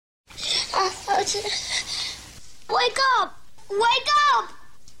Wake up! Wake up!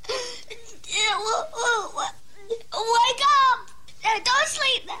 Wake up! Don't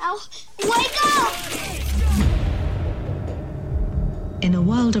sleep now. Wake up! In a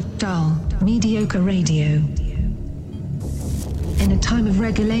world of dull, mediocre radio, in a time of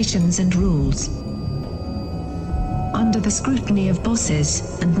regulations and rules, under the scrutiny of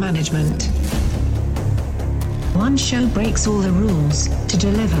bosses and management, one show breaks all the rules to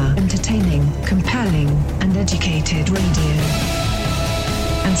deliver entertaining, compelling, and educated radio,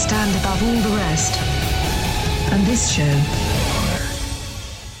 and stand above all the rest. And this show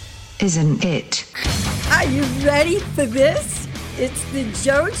isn't it. Are you ready for this? It's the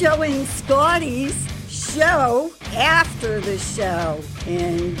JoJo and Scotty's show after the show.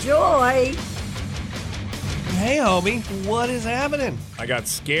 Enjoy. Hey, homie, what is happening? I got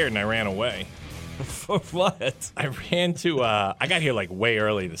scared and I ran away. For what? I ran to, I got here like way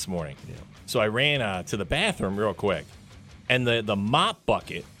early this morning. Yeah. So I ran to the bathroom real quick. And the mop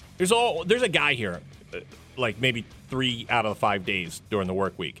bucket, there's a guy here, like maybe 3 out of the 5 days during the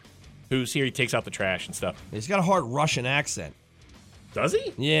work week, who's here, he takes out the trash and stuff. He's got a hard Russian accent. Does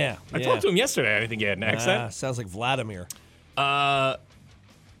he? Yeah. I talked to him yesterday. I didn't think he had an accent. Sounds like Vladimir. So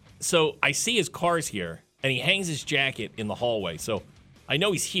I see his car's here, and he hangs his jacket in the hallway. So I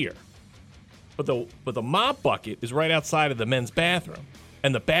know he's here. But the mop bucket is right outside of the men's bathroom,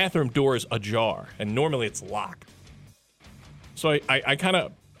 and the bathroom door is ajar, and normally it's locked. So I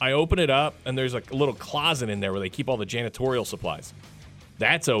open it up, and there's like a little closet in there where they keep all the janitorial supplies.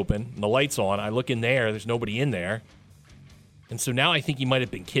 That's open, and the light's on. I look in there. There's nobody in there. And so now I think he might have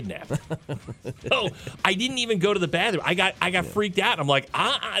been kidnapped. So I didn't even go to the bathroom. I got freaked out. I'm like,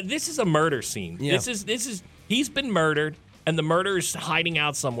 this is a murder scene. Yeah. This is he's been murdered, and the murderer's hiding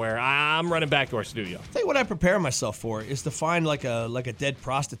out somewhere. I'm running back to our studio. Tell you what I prepare myself for is to find like a dead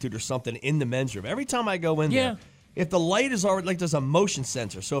prostitute or something in the men's room. Every time I go in there, if the light is already, like there's a motion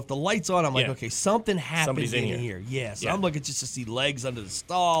sensor. So if the light's on, I'm like, okay, something happened in here. Yeah, so I'm looking just to see legs under the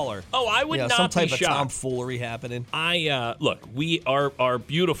stall or I would not some type be of shocked. tomfoolery happening. Look, our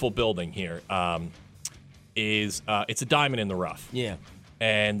beautiful building here is it's a diamond in the rough. Yeah.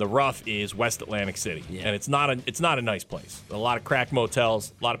 And the rough is West Atlantic City. Yeah. And it's not a nice place. A lot of crack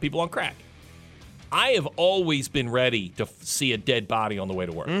motels, a lot of people on crack. I have always been ready to see a dead body on the way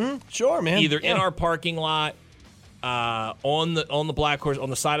to work. Mm-hmm. Sure, man. Either in our parking lot, on the Black Horse,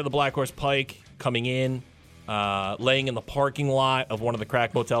 on the side of the Black Horse Pike, coming in, laying in the parking lot of one of the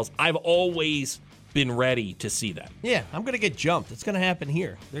crack motels. I've always been ready to see that. Yeah, I'm going to get jumped. It's going to happen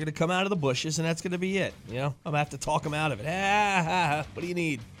here. They're going to come out of the bushes, and that's going to be it. You know, I'm going to have to talk them out of it. What do you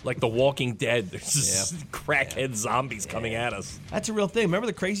need? Like The Walking Dead. There's just crackhead zombies coming at us. That's a real thing. Remember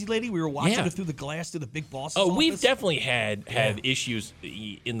the crazy lady? We were watching her through the glass through the big boss's office? We've definitely had issues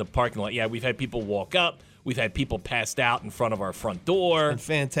in the parking lot. Yeah, we've had people walk up. We've had people passed out in front of our front door. And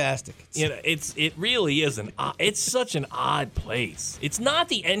fantastic. It really is it's such an odd place. It's not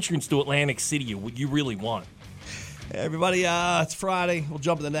the entrance to Atlantic City you really want. Hey everybody, it's Friday. We'll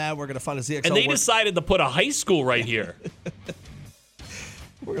jump into that. We're going to find a ZXL. And they decided to put a high school right here.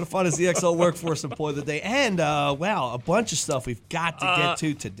 We're going to find a ZXL Workforce Employee of the Day. And, a bunch of stuff we've got to get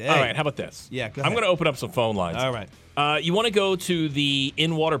to today. All right, how about this? Yeah, go ahead. I'm going to open up some phone lines. All right. You want to go to the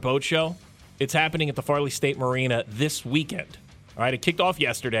In-Water Boat Show? It's happening at the Farley State Marina this weekend. All right, it kicked off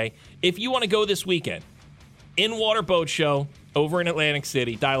yesterday. If you want to go this weekend, In-Water Boat Show over in Atlantic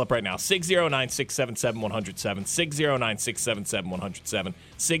City, dial up right now, 609-677-107, 609-677-107,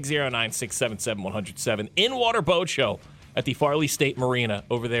 609-677-107. In-Water Boat Show at the Farley State Marina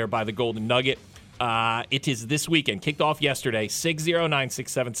over there by the Golden Nugget. It is this weekend. Kicked off yesterday,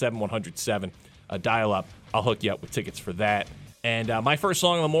 609-677-107. Dial up. I'll hook you up with tickets for that. And my first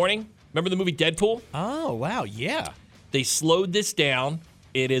song in the morning, remember the movie Deadpool? Oh, wow, yeah. They slowed this down.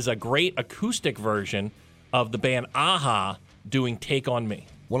 It is a great acoustic version of the band Aha doing Take On Me.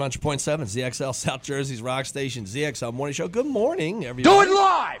 100.7 ZXL South Jersey's rock station, ZXL Morning Show. Good morning, everybody. Do it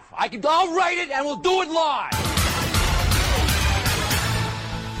live! I'll write it and we'll do it live!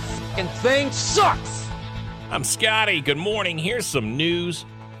 F***ing thing sucks! I'm Scotty. Good morning. Here's some news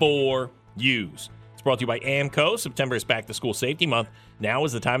for yous. It's brought to you by AAMCO. September is Back to School Safety Month. Now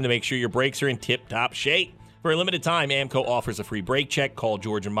is the time to make sure your brakes are in tip-top shape. For a limited time, AAMCO offers a free brake check. Call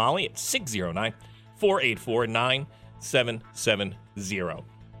George and Molly at 609-484-9770.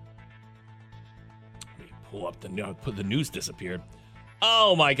 Pull up the news disappeared.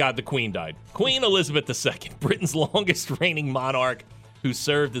 Oh, my God, the Queen died. Queen Elizabeth II, Britain's longest reigning monarch, who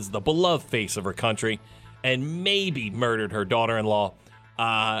served as the beloved face of her country and maybe murdered her daughter-in-law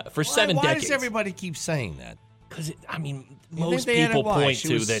for 7 decades. Why does everybody keep saying that? Because, most people point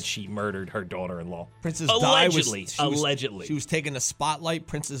to that she murdered her daughter-in-law. Princess allegedly. Di allegedly. She was taking the spotlight.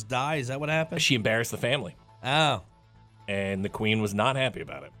 Princess Di, is that what happened? She embarrassed the family. Oh. And the Queen was not happy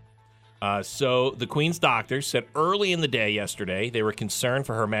about it. So the Queen's doctors said early in the day yesterday they were concerned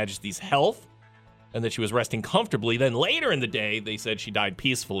for Her Majesty's health and that she was resting comfortably. Then later in the day, they said she died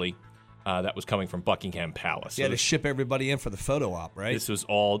peacefully. That was coming from Buckingham Palace. You had to ship everybody in for the photo op, right? This was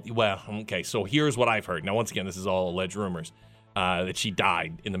all, okay, so here's what I've heard. Now, once again, this is all alleged rumors, that she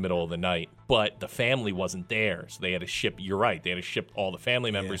died in the middle of the night, but the family wasn't there, so they had to ship, you're right, they had to ship all the family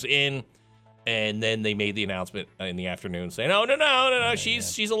members in, and then they made the announcement in the afternoon saying, no,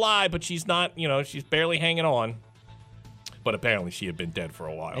 she's alive, but she's not, she's barely hanging on. But apparently she had been dead for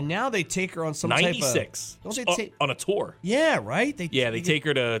a while. And now they take her on some 96. Type of... 96. On a tour. Yeah, right? They take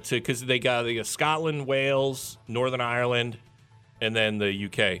her to because they got Scotland, Wales, Northern Ireland, and then the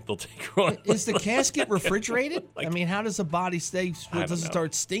UK. They'll take her on. Is the casket refrigerated? How does the body stay? Does it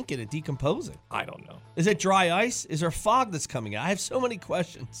start stinking and decomposing? I don't know. Is it dry ice? Is there fog that's coming out? I have so many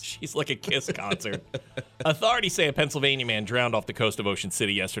questions. She's like a Kiss concert. Authorities say a Pennsylvania man drowned off the coast of Ocean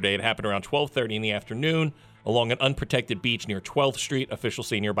City yesterday. It happened around 12:30 in the afternoon. Along an unprotected beach near 12th Street. Officials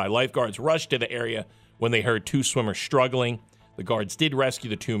say nearby lifeguards rushed to the area when they heard two swimmers struggling. The guards did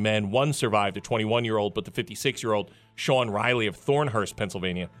rescue the two men. One survived, a 21-year-old, but the 56-year-old, Sean Riley of Thornhurst,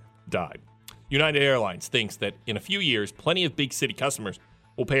 Pennsylvania, died. United Airlines thinks that in a few years, plenty of big city customers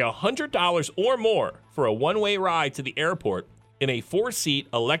will pay $100 or more for a one-way ride to the airport in a 4-seat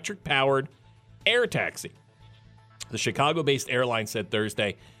electric-powered air taxi. The Chicago-based airline said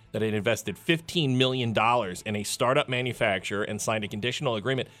Thursday that it invested $15 million in a startup manufacturer and signed a conditional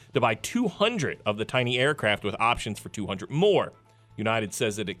agreement to buy 200 of the tiny aircraft with options for 200 more. United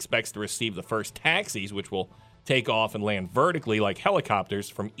says it expects to receive the first taxis, which will take off and land vertically like helicopters,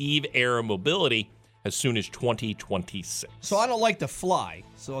 from Eve Air Mobility as soon as 2026. So I don't like to fly,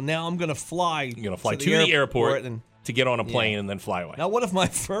 so now I'm going to fly. You're going to fly to the airport and to get on a plane and then fly away. Now, what if my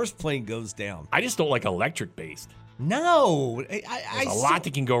first plane goes down? I just don't like electric-based. No. There's a lot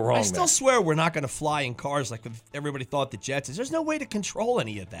that can go wrong. I still swear we're not going to fly in cars like everybody thought the Jets is. There's no way to control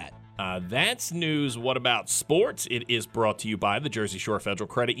any of that. That's news. What about sports? It is brought to you by the Jersey Shore Federal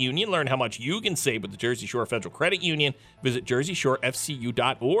Credit Union. Learn how much you can save with the Jersey Shore Federal Credit Union. Visit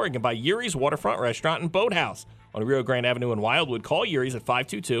JerseyShoreFCU.org and by Yuri's Waterfront Restaurant and Boathouse on Rio Grande Avenue in Wildwood. Call Yuri's at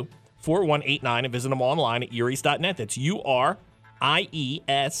 522-4189 and visit them online at uris.net. That's URIES.net.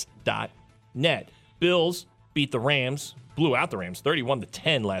 Bills beat the Rams, blew out the Rams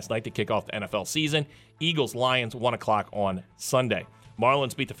 31-10 last night to kick off the NFL season. Eagles-Lions, 1 o'clock on Sunday.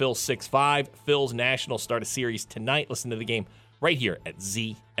 Marlins beat the Phils 6-5. Phils Nationals start a series tonight. Listen to the game right here at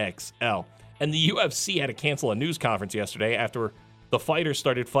ZXL. And the UFC had to cancel a news conference yesterday after the fighters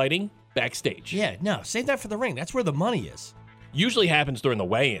started fighting backstage. Yeah, no, save that for the ring. That's where the money is. Usually happens during the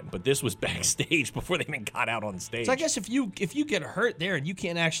weigh-in, but this was backstage before they even got out on stage. So I guess if you get hurt there and you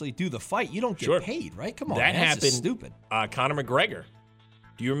can't actually do the fight, you don't get paid, right? Come on, that happened. That's stupid. Conor McGregor.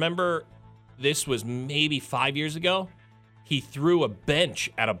 Do you remember? This was maybe 5 years ago. He threw a bench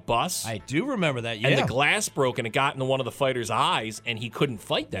at a bus. I do remember that. Yeah, and the glass broke and it got into one of the fighter's eyes, and he couldn't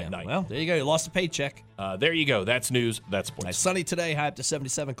fight that night. Well, there you go. You lost a paycheck. There you go. That's news. That's sports. Nice. Sunny today. High up to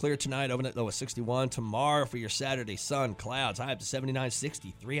 77. Clear tonight. Overnight low at 61. Tomorrow for your Saturday, sun, clouds. High up to 79.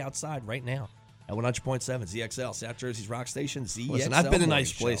 63 outside right now at 100.7 ZXL, South Jersey's rock station. ZXL. Listen, I've been in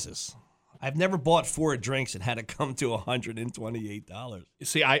nice places. I've never bought 4 drinks and had it come to $128.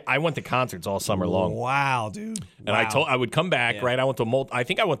 See, I went to concerts all summer long. Wow, dude. And I would come back, right? I went to I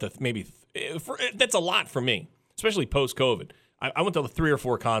think I went to maybe that's a lot for me, especially post-COVID. I went to 3 or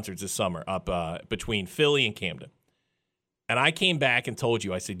 4 concerts this summer up between Philly and Camden. And I came back and told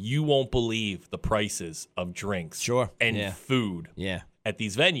you, I said, you won't believe the prices of drinks and food at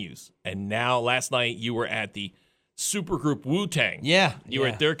these venues. And now last night you were at the supergroup Wu-Tang. Yeah. You were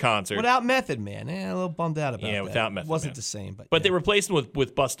at their concert. Without Method Man. A little bummed out about that. Yeah, without Method Man. It wasn't the same. But they replaced him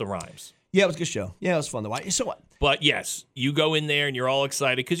with Busta Rhymes. Yeah, it was a good show. Yeah, it was fun to watch. So what? But yes, you go in there and you're all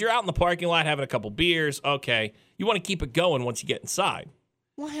excited because you're out in the parking lot having a couple beers. Okay. You want to keep it going once you get inside.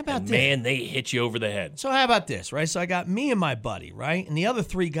 Well, how about this? Man, they hit you over the head. So how about this, right? So I got me and my buddy, right? And the other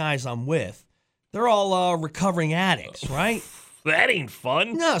 3 guys I'm with, they're all recovering addicts, right? That ain't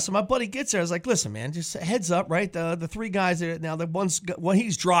fun. No, so my buddy gets there. I was like, listen, man, just heads up, right? The 3 guys there now.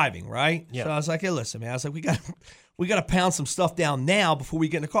 He's driving, right? Yeah. So I was like, hey, listen, man. I was like, we got to pound some stuff down now before we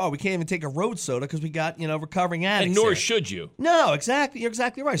get in the car. We can't even take a road soda because we got recovering addicts. And nor there. should you. No, exactly. You're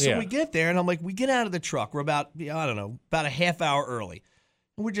exactly right. So we get there, and I'm like, we get out of the truck. We're about a half hour early.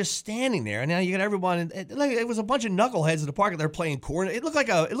 And we're just standing there, and now you got everyone. It was a bunch of knuckleheads in the park. They're playing corn. It looked like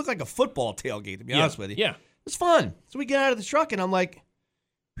a football tailgate, to be honest with you. Yeah. was fun. So we get out of the truck, and I'm like,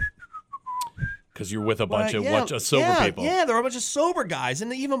 because you're with a bunch of sober people. Yeah, there are a bunch of sober guys.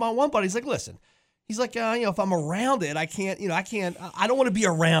 And even my one buddy's like, listen, he's like, if I'm around it, I don't want to be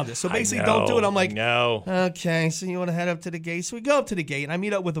around it. So basically, don't do it. I'm like, no. Okay, so you want to head up to the gate? So we go up to the gate, and I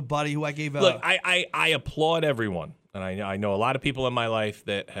meet up with a buddy who I gave Look, I applaud everyone. And I know a lot of people in my life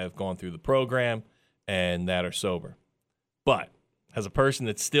that have gone through the program and that are sober. But as a person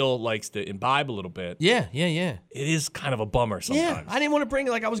that still likes to imbibe a little bit, yeah, it is kind of a bummer sometimes. Yeah, I didn't want to bring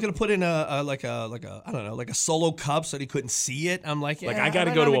I was going to put in I don't know, like a solo cup so that he couldn't see it. I'm like, I got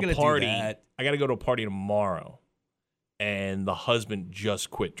to go to a party. I got to go to a party tomorrow, and the husband just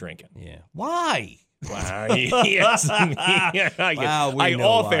quit drinking. Yeah, why? Wow, yes. Fair,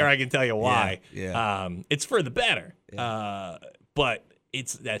 I can tell you why. Yeah. It's for the better. Yeah. But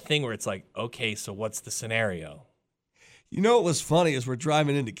it's that thing where it's like, okay, so what's the scenario? You know what was funny is we're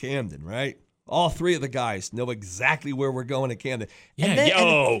driving into Camden, right? All three of the guys know exactly where we're going to Camden.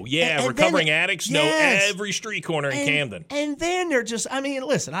 Recovering addicts know every street corner in Camden. And then they're just,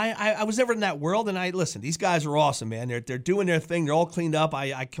 listen, I was never in that world, and these guys are awesome, man. They're doing their thing. They're all cleaned up.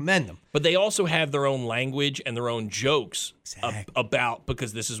 I commend them. But they also have their own language and their own jokes about,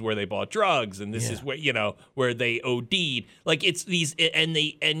 because this is where they bought drugs, and this is where, where they OD'd. Like, it's these,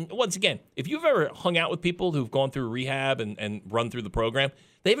 and once again, if you've ever hung out with people who've gone through rehab and run through the program,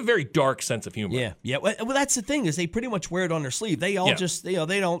 they have a very dark sense of humor. Yeah. Well, that's the thing is they pretty much wear it on their sleeve. They all just, they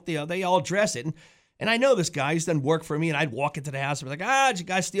don't, they all dress it. And I know this guy. He's done work for me, and I'd walk into the house and be like, did you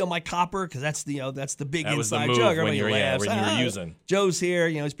guys steal my copper? Because that's the big that inside was the joke. move when you were using. Joe's here,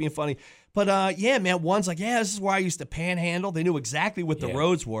 he's being funny. But man, one's like, this is where I used to panhandle. They knew exactly what the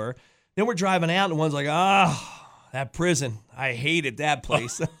roads were. Then we're driving out, and one's like, that prison. I hated that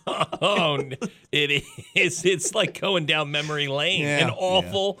place. It is. It's like going down memory lane. An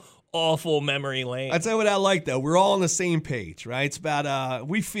awful memory lane. I'll tell you what I like, though. We're all on the same page, right? It's about,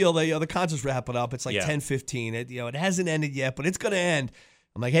 we feel that, the concert's wrapping up. It's like 10:15. It hasn't ended yet, but it's going to end.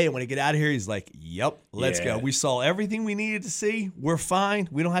 I'm like, hey, when I get out of here, he's like, yep, let's go. We saw everything we needed to see. We're fine.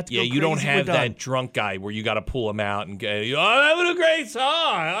 We don't have to go crazy. You don't have that drunk guy where you got to pull him out and go, I'm having a great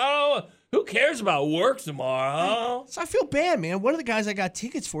time. Who cares about work tomorrow? So I feel bad, man. One of the guys I got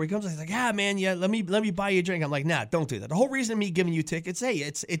tickets for, he comes and he's like, man, let me buy you a drink. I'm like, nah, don't do that. The whole reason of me giving you tickets, hey,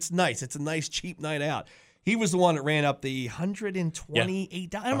 it's nice. It's a nice, cheap night out. He was the one that ran up the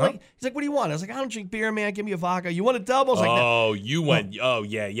 $128. I'm like, he's like, what do you want? I was like, I don't drink beer, man. Give me a vodka. You want a double? I was like, no. You went. Oh,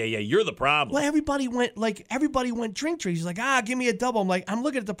 yeah. You're the problem. Well, everybody went drink. He's like, give me a double. I'm like, I'm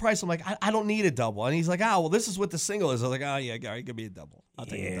looking at the price. I'm like, I don't need a double. And he's like, well, this is what the single is. I was like, yeah, Gary, give me a double. I'll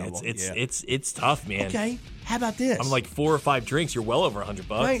take a double. It's tough, man. Okay, how about this? I'm like 4 or 5 drinks. You're well over $100.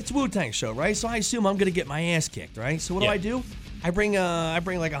 Right, it's a Wu-Tang show, right? So I assume I'm gonna get my ass kicked, right? So what do? I bring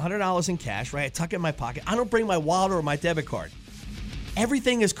like $100 in cash, right? I tuck it in my pocket. I don't bring my wallet or my debit card.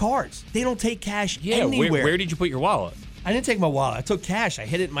 Everything is cards. They don't take cash anywhere. Where did you put your wallet? I didn't take my wallet. I took cash. I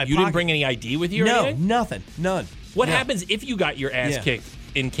hid it in my pocket. You didn't bring any ID with you or anything? anything? Nothing. None. What happens if you got your ass kicked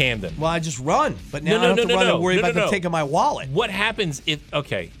in Camden? Well, I just run. But now I don't have to run and worry about them taking my wallet. What happens if,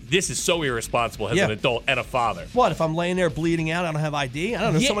 this is so irresponsible as an adult and a father. What, if I'm laying there bleeding out, I don't have ID? I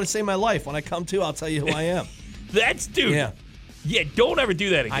don't know. Someone to save my life. When I come to, I'll tell you who I am. Dude. Yeah, don't ever do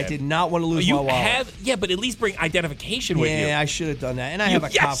that again. I did not want to lose my wallet. But at least bring identification with you. Yeah, I should have done that. And I have a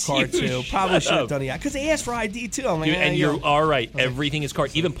cop card, too. Probably should have done it. Because they asked for ID, too. I'm like, and you're all right. Everything is card.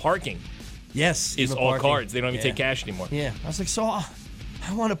 Even parking. Yes. Is all cards. They don't even take cash anymore. Yeah. I was like, so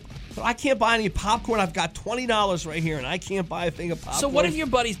I can't buy any popcorn. I've got $20 right here, and I can't buy a thing of popcorn. So what if your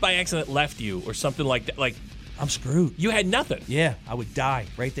buddies by accident left you or something like that? Like, I'm screwed. You had nothing. Yeah, I would die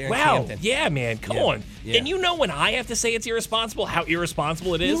right there in Camden. Yeah, man. Come on. Yeah. And when I have to say it's irresponsible, how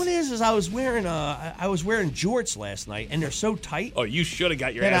irresponsible it is? You know what it is I was wearing jorts last night, and they're so tight. Oh, you should have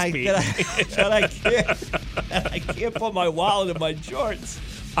got your ass beat. I can't put my wallet in my jorts.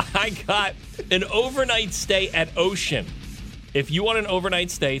 I got an overnight stay at Ocean. If you want an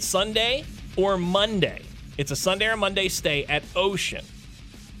overnight stay, Sunday or Monday. It's a Sunday or Monday stay at Ocean.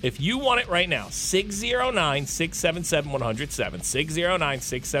 If you want it right now, 609-677-107,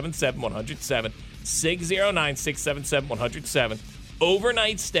 609-677-107, 609-677-107.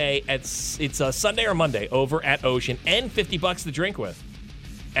 Overnight stay it's a Sunday or Monday over at Ocean, and $50 to drink with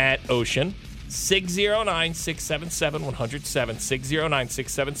at Ocean. 609-677-107,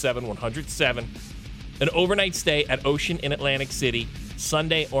 609-677-107. An overnight stay at Ocean in Atlantic City,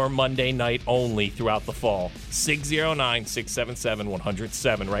 Sunday or Monday night only throughout the fall.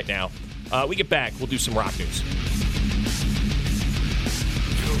 609-677-107 right now. We get back, we'll do some rock news.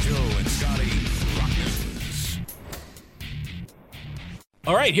 JoJo and Scotty, rock news.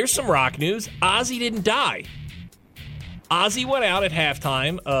 All right, here's some rock news. Ozzy didn't die. Ozzy went out at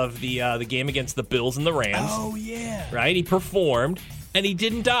halftime of the game against the Bills and the Rams. Oh, yeah. Right? He performed, and he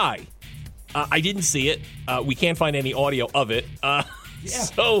didn't die. I didn't see it. We can't find any audio of it.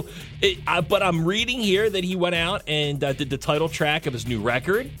 So, but I'm reading here that he went out and did the title track of his new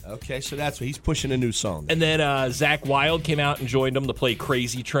record. Okay, so that's what he's pushing a new song. And then Zakk Wylde came out and joined him to play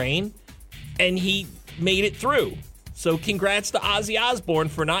Crazy Train, and he made it through. So congrats to Ozzy Osbourne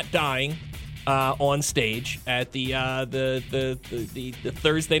for not dying on stage at the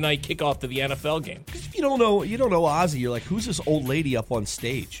Thursday night kickoff to the NFL game. Because if you don't know Ozzy, you're like, who's this old lady up on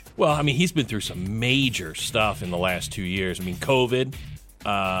stage? Well, I mean, he's been through some major stuff in the last 2 years. I mean, COVID.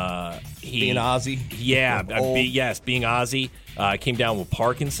 Being Ozzy? Yeah, being Ozzy. Came down with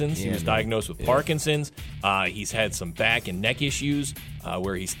Parkinson's. He was diagnosed with Parkinson's. He's had some back and neck issues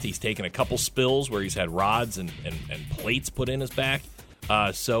where he's taken a couple spills where he's had rods and plates put in his back.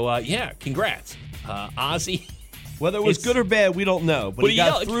 Congrats. Ozzy. Whether it was good or bad, we don't know. But he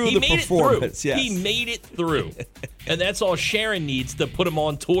got through the performance. Yes. He made it through. And that's all Sharon needs to put him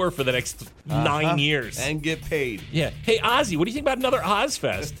on tour for the next 9 years. And get paid. Yeah. Hey, Ozzy, what do you think about another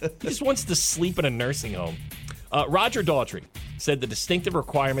Ozfest? He just wants to sleep in a nursing home. Roger Daltrey said the distinctive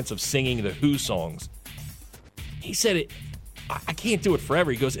requirements of singing the Who songs. He said, I can't do it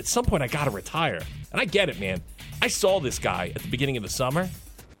forever. He goes, at some point I got to retire. And I get it, man. I saw this guy at the beginning of the summer.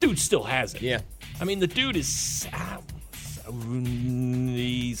 Dude still has it. Yeah. I mean, the dude is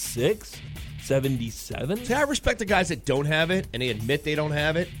 76, 77. See, I respect the guys that don't have it, and they admit they don't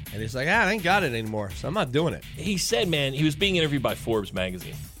have it, and he's like, I ain't got it anymore, so I'm not doing it. He said, man, he was being interviewed by Forbes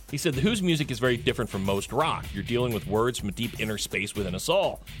magazine. He said, The Who's music is very different from most rock. You're dealing with words from a deep inner space within us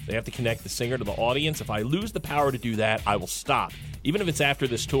all. They have to connect the singer to the audience. If I lose the power to do that, I will stop. Even if it's after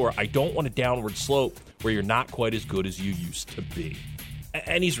this tour, I don't want a downward slope where you're not quite as good as you used to be.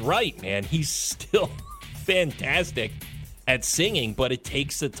 And he's right, man. He's still fantastic at singing, but it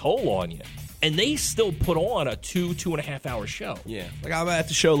takes a toll on you. And they still put on a 2.5 hour show. Yeah. Like I was at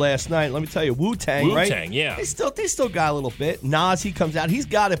the show last night. Let me tell you, Wu-Tang, right? Wu-Tang, yeah. They still got a little bit. Nas, he comes out. He's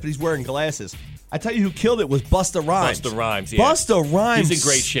got it, but he's wearing glasses. I tell you who killed it was Busta Rhymes. Busta Rhymes, yeah. Busta Rhymes he's in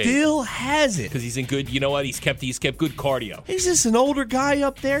great shape. Still has it. Because he's in good, you know what? He's kept good cardio. He's just an older guy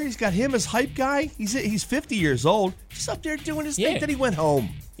up there. He's got him as hype guy. He's 50 years old. Just up there doing his thing. Then he went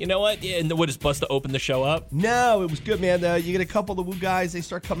home. You know what? Yeah, and what, does Busta open the show up? No, it was good, man. You get a couple of the Wu guys. They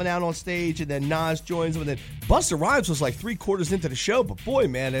start coming out on stage, and then Nas joins them. And then Busta Rhymes was like 3/4 into the show. But boy,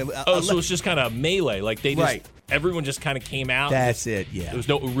 man. So it's just kind of melee. Like they just, everyone just kind of came out. That's it, yeah. There was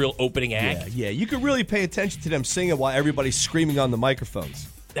no real opening act. Yeah. You could really pay attention to them singing while everybody's screaming on the microphones.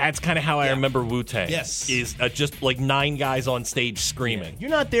 That's kind of how I remember Wu-Tang. Yes. Is just like 9 guys on stage screaming.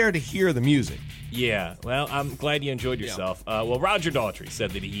 You're not there to hear the music. Yeah, well, I'm glad you enjoyed yourself. Well, Roger Daltrey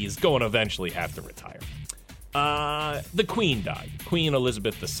said that he's going to eventually have to retire. The Queen died, Queen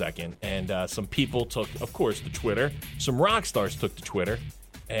Elizabeth II, and some people took, of course, to Twitter. Some rock stars took to Twitter.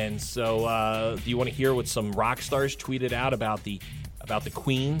 And so do you want to hear what some rock stars tweeted out about the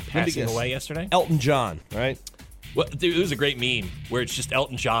Queen passing away yesterday? Elton John, right? Well, dude, it was a great meme where it's just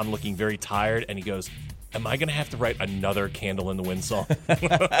Elton John looking very tired, and he goes, am I going to have to write another Candle in the Wind song?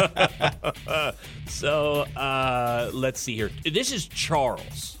 So, let's see here. This is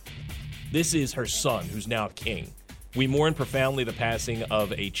Charles. This is her son, who's now king. We mourn profoundly the passing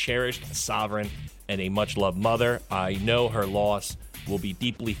of a cherished sovereign and a much-loved mother. I know her loss will be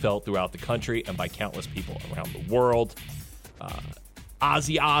deeply felt throughout the country and by countless people around the world.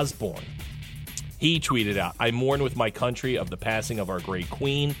 Ozzy Osbourne. He tweeted out, I mourn with my country of the passing of our great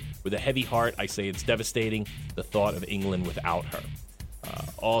queen. With a heavy heart, I say it's devastating, the thought of England without her.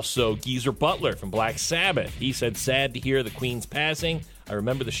 Also, Geezer Butler from Black Sabbath. He said, sad to hear the Queen's passing. I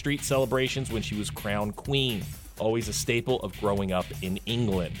remember the street celebrations when she was crowned queen. Always a staple of growing up in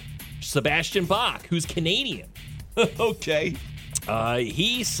England. Sebastian Bach, who's Canadian. Okay.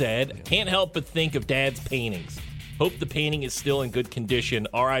 He said, can't help but think of Dad's paintings. Hope the painting is still in good condition.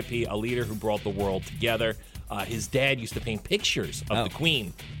 R.I.P., a leader who brought the world together. His dad used to paint pictures of the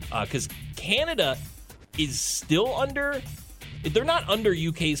Queen because Canada is still under, they're not under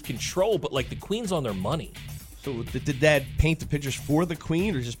UK's control, but like the Queen's on their money. So did Dad paint the pictures for the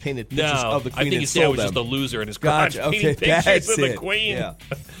Queen or just painted pictures of the Queen? I think his dad was just a loser in his garage painting pictures of the Queen. Yeah.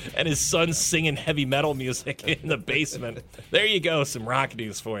 And his son singing heavy metal music in the basement. There you go, some rock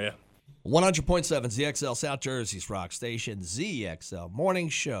news for you. 100.7 ZXL South Jersey's rock station, ZXL Morning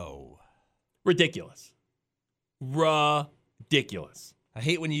Show. Ridiculous. Ridiculous. I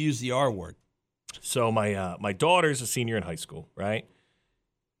hate when you use the R word. So my daughter's a senior in high school, right?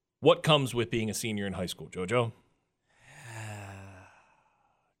 What comes with being a senior in high school, JoJo?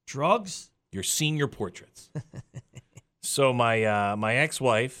 Drugs? Your senior portraits. So my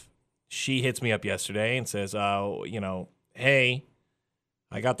ex-wife, she hits me up yesterday and says, hey,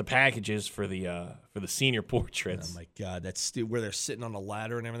 I got the packages for the senior portraits. Oh my God, that's where they're sitting on a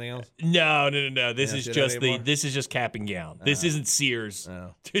ladder and everything else. No. This is just cap and gown. This isn't Sears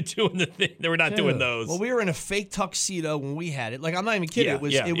doing the thing. We're not doing those. Well, we were in a fake tuxedo when we had it. Like, I'm not even kidding.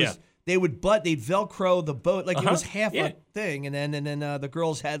 Yeah, it was. They'd Velcro the boat. Like, it was half a thing, and then the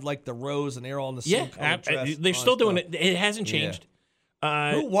girls had like the rose, and they're all in the same color dress. They're still doing it. It hasn't changed.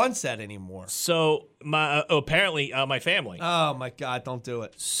 Who wants that anymore? So apparently my family. Oh my God! Don't do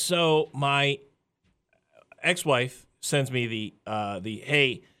it. So my ex-wife sends me the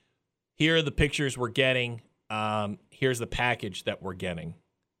hey, here are the pictures we're getting. Here's the package that we're getting.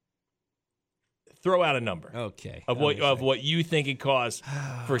 Throw out a number. Okay. Of what you think it costs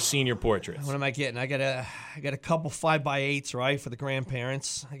for senior portraits. What am I getting? I got a couple 5x8s, right, for the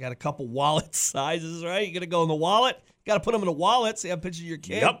grandparents. I got a couple wallet sizes, right? You got to go in the wallet. Got to put them in a wallet. So you have a picture of your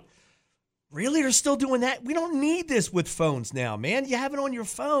kid. Yep. Really? They're still doing that? We don't need this with phones now, man. You have it on your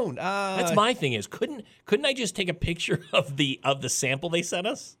phone. That's my thing. Is couldn't I just take a picture of the sample they sent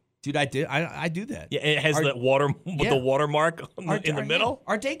us? Dude, I do that. Yeah, it has the watermark in the middle.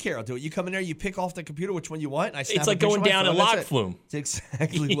 Our daycare will do it. You come in there, you pick off the computer which one you want. And I snap it's like going down a lock flume. It's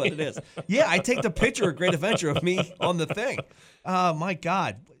exactly what it is. Yeah, I take the picture of Great Adventure of me on the thing. My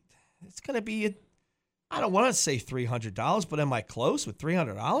God, it's gonna be. I don't want to say $300, but am I close with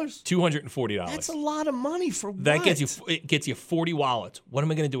 $300? $240. That's a lot of money for what? That gets you 40 wallets. What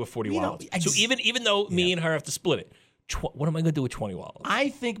am I going to do with 40 wallets? So even though me and her have to split it, what am I going to do with 20 wallets? I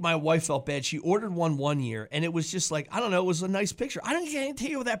think my wife felt bad. She ordered one year, and it was just like, I don't know, it was a nice picture. I can't tell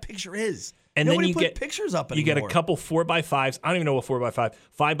you what that picture is. And Nobody then you put pictures up anymore. You get a couple 4x5s. I don't even know what 4x5.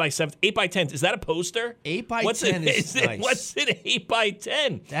 5x7s. 8x10s. Is that a poster? 8x10 is nice. What's an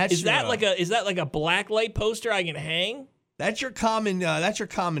 8x10? Is that like a black light poster I can hang? That's your common.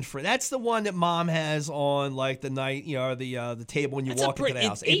 Friend. That's the one that mom has on like the night, or the table when you walk into the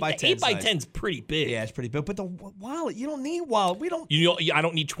house. 8x10. 8x10's pretty big. Yeah, it's pretty big. But the wallet, you don't need wallet. We don't. I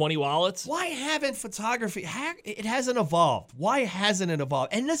don't need 20 wallets. Why haven't photography? It hasn't evolved. Why hasn't it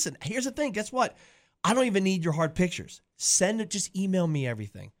evolved? And listen, here's the thing. Guess what? I don't even need your hard pictures. Send it. Just email me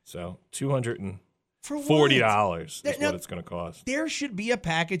everything. So $240 is Now, what it's going to cost. There should be a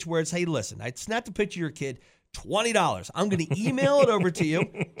package where it's, hey, listen, I snapped a picture of your kid. $20. I'm going to email it over to you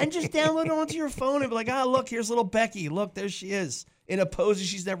and just download it onto your phone and be like, look, here's little Becky. Look, there she is in a pose that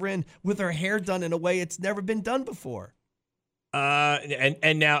she's never in with her hair done in a way it's never been done before.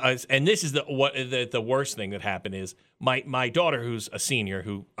 And now, and this is the worst thing that happened is my daughter, who's a senior,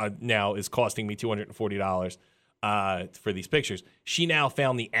 who now is costing me $240 for these pictures. She now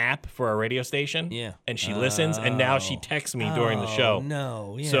found the app for our radio station. Yeah. And she listens, and now she texts me during the show.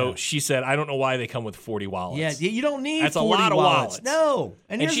 No. Yeah. So she said, I don't know why they come with 40 wallets. Yeah, you don't need That's 40 a lot of wallets. No.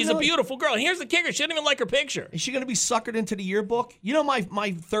 And she's a beautiful girl. And here's the kicker. She didn't even like her picture. Is she going to be suckered into the yearbook? You know,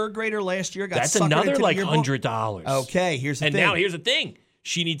 my third grader last year got That's suckered another into like the yearbook. $100. Okay, here's the thing. And now here's the thing.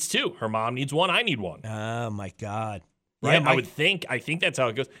 She needs two. Her mom needs one. I need one. Oh, my God. Right, yeah, I think that's how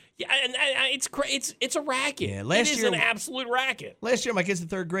it goes. Yeah, and it's a racket. Yeah, it is an absolute racket. Last year, my kid's in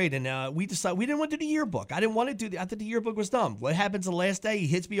third grade, and we decided we didn't want to do the yearbook. I didn't want to do I thought the yearbook was dumb. What happens the last day? He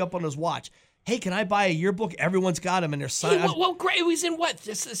hits me up on his watch. Hey, can I buy a yearbook? Everyone's got them, and they're signed. What grade? He was in what?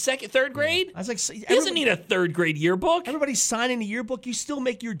 Third grade? Yeah. I was like, he doesn't need a third grade yearbook. Everybody's signing the yearbook. You still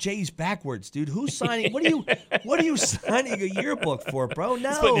make your J's backwards, dude. Who's signing? What are you signing a yearbook for, bro? No.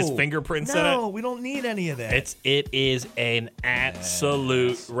 He's putting his fingerprints in it. No, we don't need any of that. It is an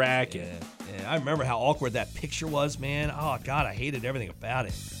absolute racket. Yeah, I remember how awkward that picture was, man. Oh God, I hated everything about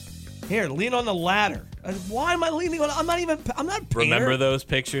it. Here, lean on the ladder. Why am I leaning on? I'm not a Remember those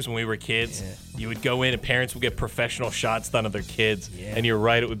pictures when we were kids? Yeah. You would go in and parents would get professional shots done of their kids. Yeah. And you're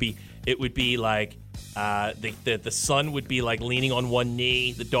right, it would be like the son would be like leaning on one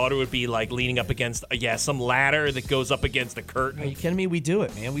knee. The daughter would be like leaning up against some ladder that goes up against the curtain. Are you kidding me? We do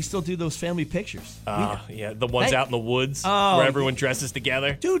it, man. We still do those family pictures. Yeah, the ones out in the woods where everyone dresses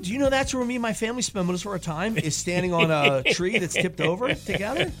together. Dude, do you know that's where me and my family spend most of our time is standing on a tree that's tipped over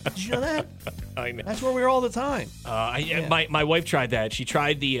together? Did you know that? I know. That's where we're all the time. My wife tried that. She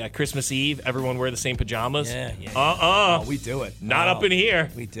tried the Christmas Eve. Everyone wear the same pajamas. Yeah. Oh, we do it. Not up in here.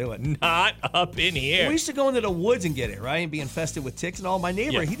 We do it. Not up in here. We used to go into the woods and get it, right? And be infested with ticks and all. My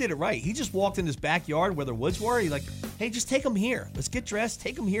neighbor, he did it right. He just walked in his backyard where the woods were. He's like, hey, just take them here. Let's get dressed.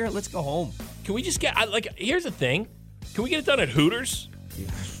 Take them here. Let's go home. Can we just here's the thing. Can we get it done at Hooters?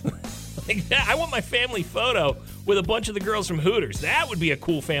 Like that. I want my family photo with a bunch of the girls from Hooters. That would be a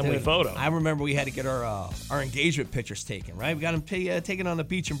cool family photo. I remember we had to get our engagement pictures taken, right? We got them taken on the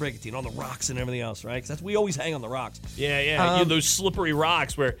beach in Brigantine, on the rocks and everything else, right? Because we always hang on the rocks. Yeah. Those slippery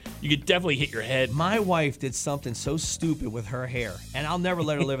rocks where you could definitely hit your head. My wife did something so stupid with her hair, and I'll never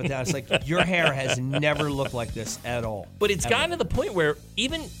let her live it down. It's like, your hair has never looked like this at all. But it's gotten to the point where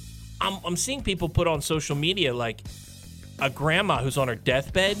even I'm seeing people put on social media like a grandma who's on her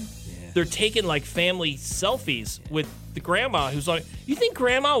deathbed. They're taking like family selfies with the grandma who's like, you think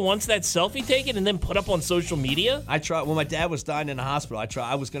grandma wants that selfie taken and then put up on social media? I tried when my dad was dying in the hospital.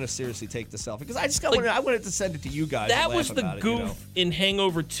 I was going to seriously take the selfie because I wanted to send it to you guys. That was the goof in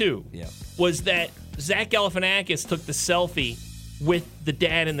Hangover 2. Yeah. Was that Zach Galifianakis took the selfie with the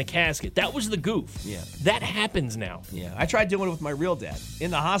dad in the casket. That was the goof. Yeah. That happens now. Yeah. I tried doing it with my real dad in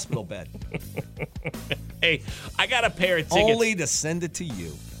the hospital bed. Hey, I got a pair of tickets. Only to send it to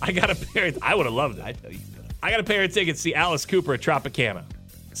you. I got a pair. I would have loved it. I know you would. I got a pair of tickets to see Alice Cooper at Tropicana.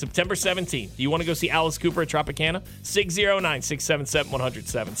 September 17th. Do you want to go see Alice Cooper at Tropicana?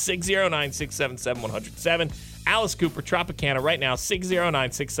 609-677-107. 609-677-107. Alice Cooper, Tropicana, right now,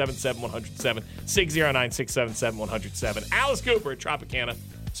 609-677-107. 609-677-107. Alice Cooper at Tropicana,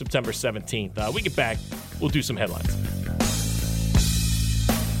 September 17th. We get back, we'll do some headlines.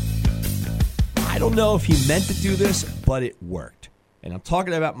 I don't know if he meant to do this, but it worked. And I'm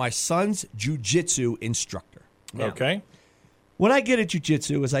talking about my son's jiu-jitsu instructor. Now, okay. What I get at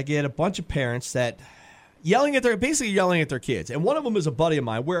jiu-jitsu is I get a bunch of parents that basically yelling at their kids. And one of them is a buddy of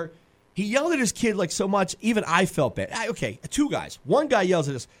mine where he yelled at his kid like so much, even I felt bad. Okay, two guys. One guy yells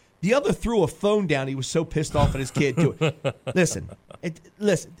at us. The other threw a phone down. He was so pissed off at his kid. Listen.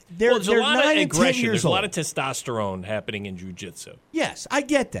 They're 9 and 10 years There's old. a lot of testosterone happening in jiu-jitsu. Yes, I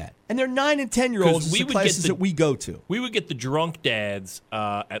get that. And they're 9 and 10-year-olds. The classes that we go to. We would get the drunk dads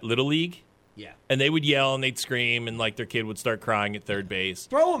at Little League. Yeah. And they would yell and they'd scream and like their kid would start crying at third base.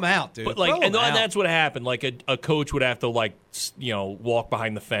 Throw them out, dude. But and that's what happened. Like a coach would have to walk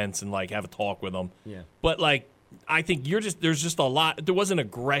behind the fence and like have a talk with them. Yeah. But like I think there's just a lot. There wasn't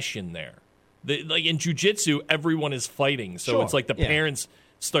aggression there. Like in jiu-jitsu, everyone is fighting, so it's like the parents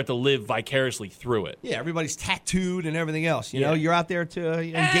start to live vicariously through it. Yeah, everybody's tattooed and everything else. You know, you're out there to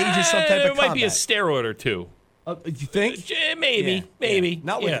engage in some type of combat. There might combat. be a steroid or two. You think? Maybe. Yeah.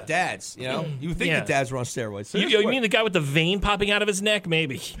 Not with the dads, you know? You would think the dads were on steroids. So you mean the guy with the vein popping out of his neck?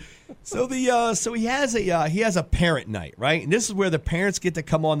 Maybe. So he has a parent night, right? And this is where the parents get to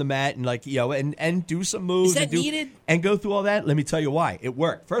come on the mat and and do some moves. Is that needed? And go through all that. Let me tell you why. It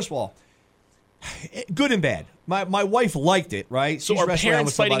worked. First of all, good and bad. My wife liked it, right? So she's are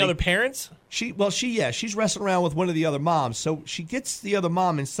parents fighting other parents? She's wrestling around with one of the other moms. So she gets the other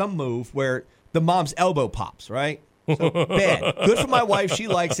mom in some move where the mom's elbow pops, right? So bad. Good for my wife. She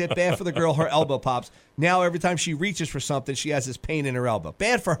likes it. Bad for the girl. Her elbow pops. Now every time she reaches for something, she has this pain in her elbow.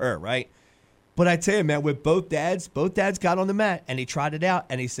 Bad for her, right? But I tell you, man, with both dads got on the mat and he tried it out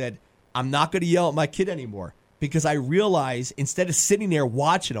and he said, I'm not going to yell at my kid anymore because I realize instead of sitting there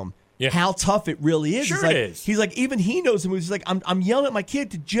watching him, how tough it really is. Sure, it is. He's like, even he knows the moves. He's like, I'm yelling at my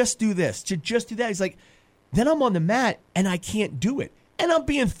kid to just do this, to just do that. He's like, then I'm on the mat and I can't do it. And I'm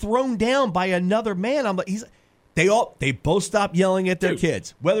being thrown down by another man. They both stopped yelling at their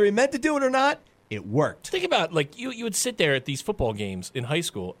kids. Whether he meant to do it or not, it worked. Think about like you would sit there at these football games in high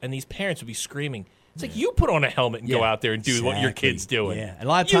school and these parents would be screaming. It's like you put on a helmet and go out there and do what your kid's doing. Yeah. And a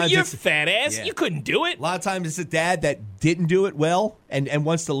lot of times you're fat ass. Yeah. You couldn't do it. A lot of times it's a dad that didn't do it well and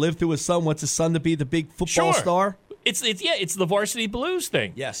wants to live through his son, wants his son to be the big football star. It's the Varsity Blues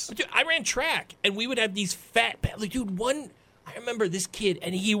thing. Yes. But dude, I ran track and we would have these fat I remember this kid,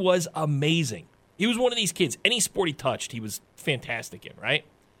 and he was amazing. He was one of these kids. Any sport he touched, he was fantastic in, right?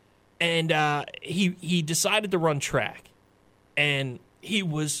 And he decided to run track, and he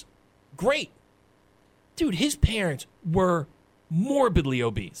was great. Dude, his parents were morbidly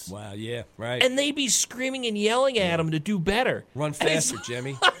obese. Wow, yeah, right. And they'd be screaming and yelling at him to do better. Run faster,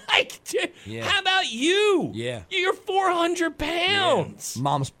 Jimmy. Like, dude, how about you? Yeah. You're 400 pounds. Yeah.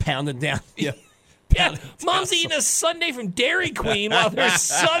 Mom's pounding down. Yeah. Yeah, mom's eating a sundae from Dairy Queen while their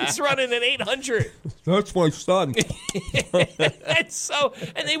son's running an 800. That's my son.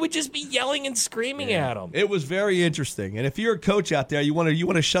 And they would just be yelling and screaming at him. It was very interesting. And if you're a coach out there, you want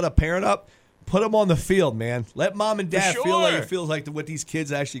to shut a parent up, put them on the field, man. Let mom and dad feel like it feels like what these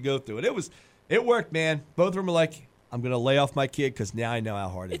kids actually go through. And it worked, man. Both of them are like, I'm going to lay off my kid because now I know how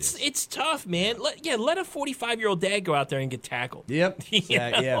hard it is. It's tough, man. Let a 45-year-old dad go out there and get tackled. Yep.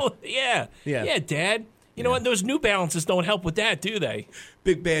 Yeah, Dad. You know what? Those New Balances don't help with that, do they?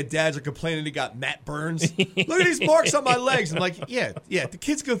 Big bad dads are complaining they got Matt Burns. Look at these marks on my legs. I'm like, yeah. The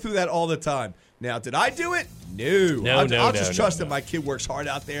kids go through that all the time. Now, did I do it? No. I'll just trust that my kid works hard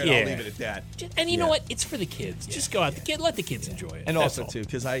out there, and I'll leave it at that. And you know what? It's for the kids. Just go out, let the kids enjoy it. And also, too,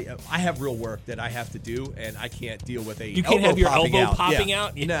 because I have real work that I have to do, and I can't deal with You can't have your elbow popping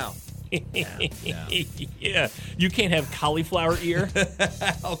out? No. Yeah. You can't have cauliflower ear.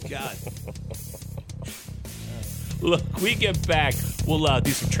 Oh, God. Look, we get back, we'll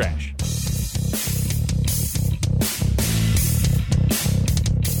do some trash.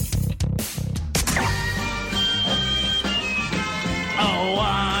 Oh,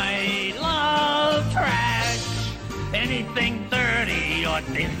 I love trash. Anything dirty or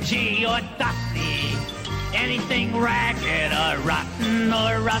dingy or dusty. Anything ragged or rotten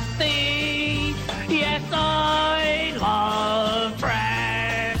or rusty. Yes, I love trash.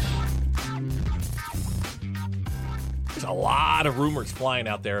 There's a lot of rumors flying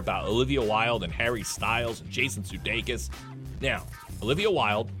out there about Olivia Wilde and Harry Styles and Jason Sudeikis. Now, Olivia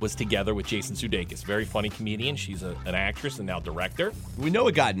Wilde was together with Jason Sudeikis, very funny comedian. She's an actress and now director. We know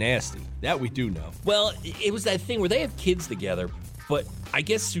it got nasty. That we do know. Well, it was that thing where they have kids together, but I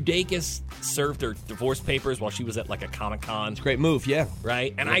guess Sudeikis served her divorce papers while she was at like a Comic-Con. Great move, yeah.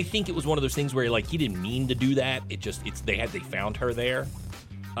 Right? And I think it was one of those things where like he didn't mean to do that. They found her there.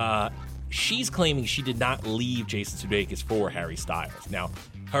 She's claiming she did not leave Jason Sudeikis for Harry Styles. Now,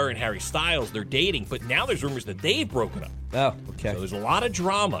 her and Harry Styles, they're dating, but now there's rumors that they've broken up. Oh, okay. So there's a lot of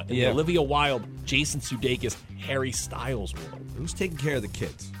drama in the Olivia Wilde, Jason Sudeikis, Harry Styles world. Who's taking care of the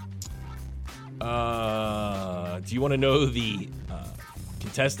kids? Do you want to know the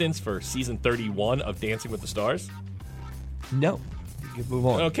contestants for season 31 of Dancing with the Stars? No. We can move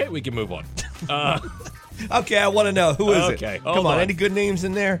on. Okay, we can move on. Okay, I want to know. Who is it? Come on, any good names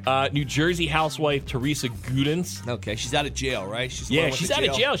in there? New Jersey housewife Teresa Gudens. Okay, she's out of jail, right? She's out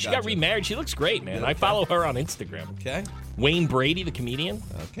of jail. She got remarried. She looks great, man. I follow her on Instagram. Okay. Wayne Brady, the comedian.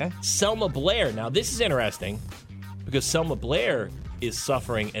 Okay. Selma Blair. Now, this is interesting because Selma Blair is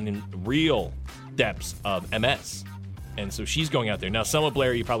suffering and in real depths of MS. And so she's going out there. Now, Selma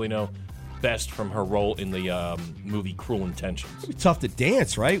Blair, you probably know best from her role in the movie Cruel Intentions. It's tough to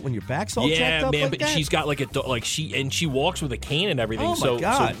dance, right? When your back's all jacked up like but that? she's got she walks with a cane and everything. Oh my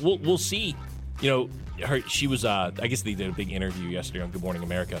God. So we'll see. You know, she was I guess they did a big interview yesterday on Good Morning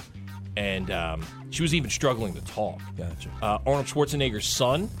America, and she was even struggling to talk. Gotcha. Arnold Schwarzenegger's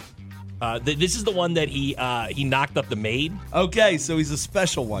son. This is the one that he knocked up the maid. Okay, so he's a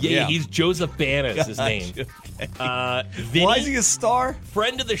special one. Yeah. He's Joseph Banna is his name. Okay. Vinny, why is he a star?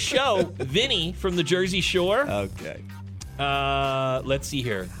 Friend of the show, Vinny from the Jersey Shore. Okay. Let's see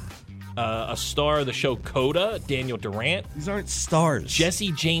here. A star of the show Coda, Daniel Durant. These aren't stars.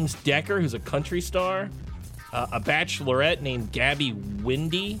 Jesse James Decker, who's a country star. A bachelorette named Gabby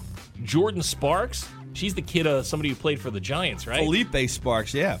Windy. Jordan Sparks. She's the kid of somebody who played for the Giants, right? Felipe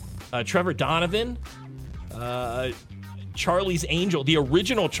Sparks, yeah. Trevor Donovan. Charlie's Angel, the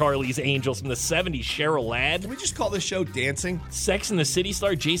original Charlie's Angels from the 70s, Cheryl Ladd. Can we just call this show Dancing? Sex and the City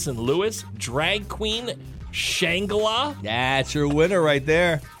star Jason Lewis. Drag queen Shangela. That's your winner right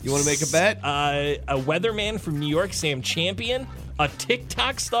there. You want to make a bet? A weatherman from New York, Sam Champion. A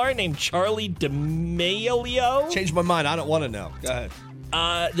TikTok star named Charlie D'Amelio. Change my mind. I don't want to know. Go ahead.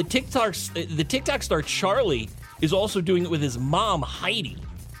 The TikTok star Charlie is also doing it with his mom, Heidi.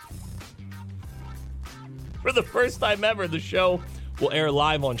 For the first time ever, the show will air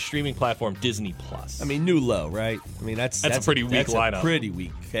live on streaming platform Disney+. I mean, new low, right? I mean, that's a pretty weak lineup. A pretty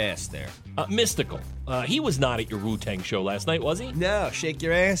weak cast there. Mystical. He was not at your Wu-Tang show last night, was he? No, shake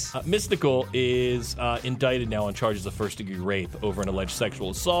your ass. Mystical is indicted now on charges of first-degree rape over an alleged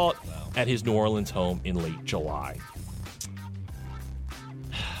sexual assault at his New Orleans home in late July.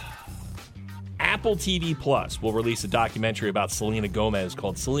 Apple TV Plus will release a documentary about Selena Gomez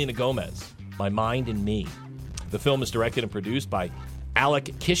called Selena Gomez, My Mind and Me. The film is directed and produced by Alec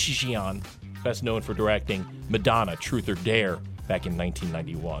Kishishian, best known for directing Madonna, Truth or Dare, back in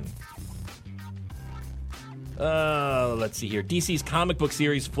 1991. Let's see here. DC's comic book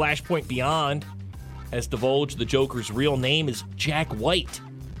series Flashpoint Beyond has divulged the Joker's real name is Jack White.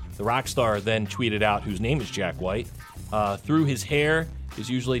 The rock star then tweeted out whose name is Jack White. Though his hair is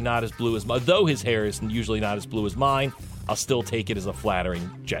usually not as blue as mine, I'll still take it as a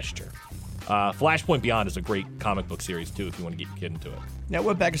flattering gesture. Flashpoint Beyond is a great comic book series, too, if you want to get your kid into it. Now, I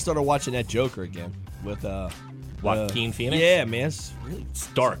went back and started watching that Joker again with Joaquin Phoenix? Yeah, man. It's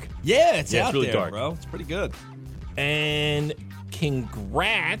dark. Yeah, it's out really there, dark, bro. It's pretty good. And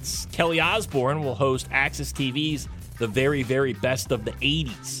congrats, Kelly Osbourne will host Access TV's The Very, Very Best of the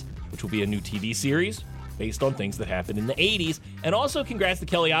 80s, which will be a new TV series. based on things that happened in the 80s. And also, congrats to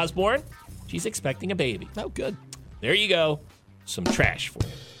Kelly Osbourne. She's expecting a baby. Oh, good. There you go. Some trash for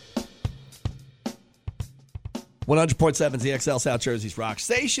you. 100.7 ZXL South Jersey's Rock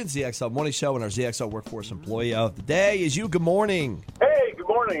Station, ZXL Morning Show, and our ZXL Workforce Employee of the Day is you. Good morning. Hey, good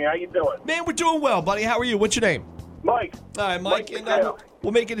morning. How you doing? Man, we're doing well, buddy. How are you? What's your name? Mike. All right, Mike. And,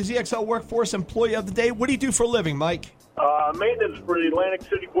 we'll make it a ZXL Workforce Employee of the Day. What do you do for a living, Mike? Maintenance for the Atlantic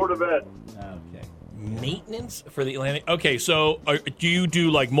City Board of Ed. Okay. Maintenance for the Atlantic? Okay, so do you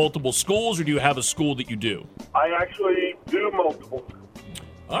do like multiple schools, or do you have a school that you do? I actually do multiple.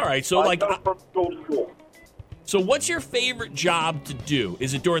 All right, so I go from school to school. So what's your favorite job to do?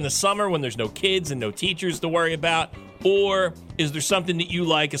 Is it during the summer when there's no kids and no teachers to worry about? Or is there something that you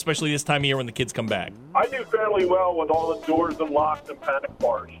like, especially this time of year when the kids come back? I do fairly well with all the doors unlocked and panic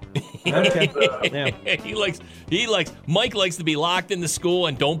bars. Mike likes to be locked into school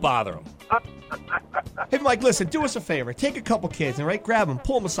and don't bother him. Hey, Mike, listen, do us a favor. Take a couple kids and grab them,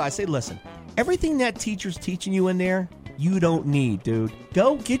 pull them aside, say, listen, everything that teacher's teaching you in there, you don't need, dude.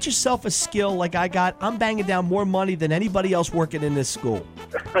 Go get yourself a skill like I got. I'm banging down more money than anybody else working in this school.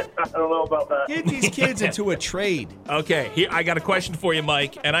 I don't know about that. Get these kids into a trade. Okay, here I got a question for you,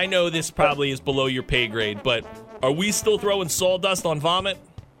 Mike, and I know this probably is below your pay grade, but are we still throwing sawdust on vomit?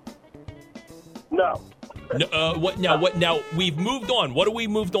 No. What now? We've moved on. What have we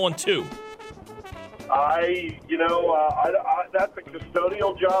moved on to? That's a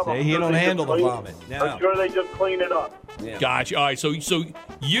custodial job. He don't handle the vomit. No. I'm sure they just clean it up. Yeah. Gotcha. All right, so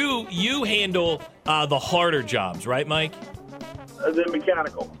you handle the harder jobs, right, Mike? The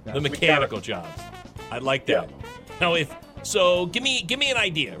mechanical. The mechanical jobs. I like that. Yeah. Now, give me an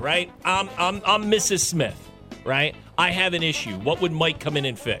idea, right? I'm Mrs. Smith, right? I have an issue. What would Mike come in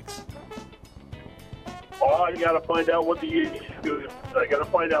and fix? Oh, you got to find out what the issue is. I got to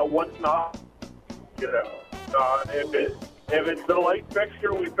find out what's not. If it's the light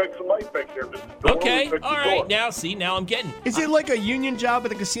fixture, we fix the light fixture. If it's the door, Okay, we fix all the right. door. Now I'm getting. Is it like a union job at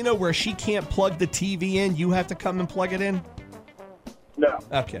the casino where she can't plug the TV in? You have to come and plug it in? No.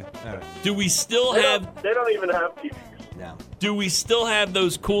 Okay, all right. Do we still have? They don't even have TVs. No. Do we still have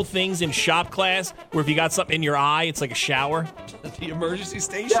those cool things in shop class where if you got something in your eye, it's like a shower? The emergency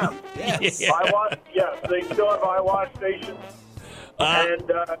station? Yeah. Yes. Yes, they still have eye wash stations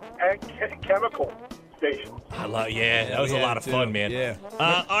and chemical stations. I love. Yeah, that was a lot of fun, man. Yeah.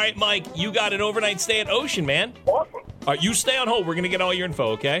 All right, Mike, you got an overnight stay at Ocean, man. Awesome. All right, you stay on hold. We're gonna get all your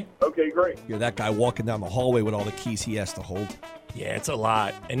info, okay? Okay, great. You're that guy walking down the hallway with all the keys he has to hold. Yeah, it's a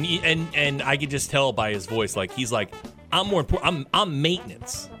lot, and I could just tell by his voice, like he's like, I'm more important. I'm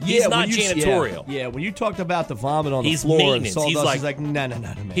maintenance. He's not janitorial. Yeah, when you talked about the vomit on the He's floor maintenance. and sawdust, He's like, no,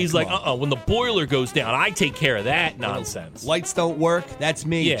 man. He's come like, on. when the boiler goes down, I take care of that nonsense. Lights don't work. That's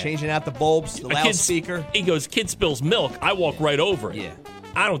me. Yeah. Changing out the bulbs, the loudspeaker. He goes, kid spills milk. I walk right over it. Yeah.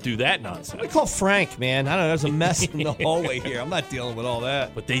 I don't do that nonsense. I call Frank, man. I don't know. There's a mess in the hallway here. I'm not dealing with all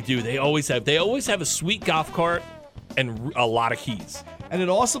that. But they do. They always have a sweet golf cart and a lot of keys. And an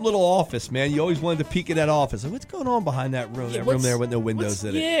awesome little office, man. You always wanted to peek in that office. Like, what's going on behind that room? That room there with no windows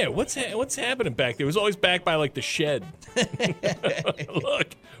in it. Yeah, what's happening back there? It was always back by like the shed.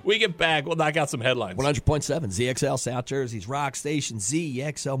 Look, we get back. We'll knock out some headlines. 100.7 ZXL South Jersey's Rock Station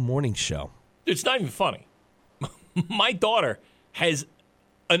ZXL Morning Show. It's not even funny. My daughter has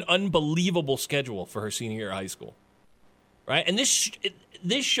an unbelievable schedule for her senior year of high school, right? And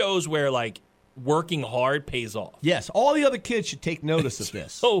this shows where like working hard pays off. Yes, all the other kids should take notice of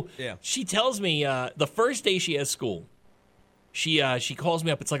this. So she tells me the first day she has school, she calls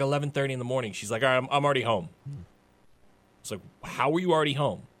me up. It's like 11:30 in the morning. She's like, "All right, I'm already home." It's like, "How are you already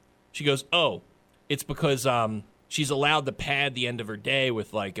home?" She goes, "Oh, it's because she's allowed to pad the end of her day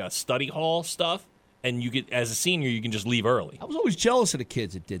with like study hall stuff, and you get as a senior you can just leave early." I was always jealous of the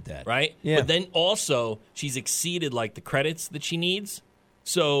kids that did that. Right? Yeah. But then also she's exceeded like the credits that she needs,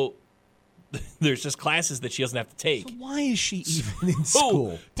 so there's just classes that she doesn't have to take. So why is she even in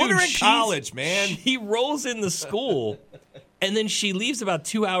school? Put Dude, her in college, man. She rolls into school, and then she leaves about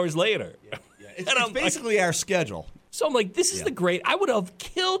 2 hours later. Yeah. It's basically our schedule. So I'm like, this is the great. I would have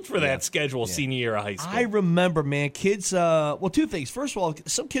killed for that schedule senior year of high school. I remember, man, kids. Two things. First of all,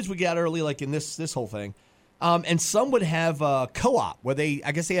 some kids would get out early, like in this whole thing, and some would have co-op where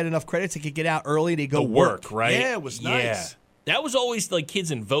I guess they had enough credits they could get out early. They go work, right? Yeah, it was nice. Yeah. That was always like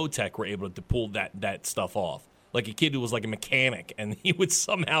kids in Votech were able to pull that stuff off. Like a kid who was like a mechanic, and he would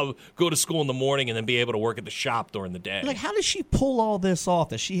somehow go to school in the morning and then be able to work at the shop during the day. Like, how does she pull all this off?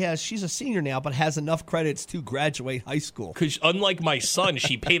 That she's a senior now, but has enough credits to graduate high school. Because unlike my son,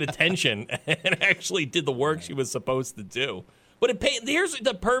 she paid attention and actually did the work she was supposed to do. But here's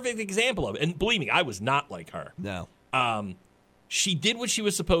the perfect example of it. And believe me, I was not like her. No. She did what she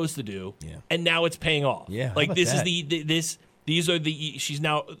was supposed to do, and now it's paying off. Yeah, like this is she's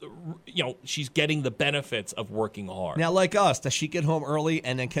now, she's getting the benefits of working hard. Now, like us, does she get home early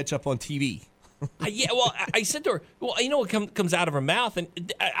and then catch up on TV? I said to her, well, you know what comes out of her mouth,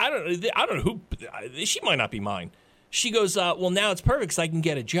 and I don't know who, she might not be mine. She goes, well, now it's perfect because I can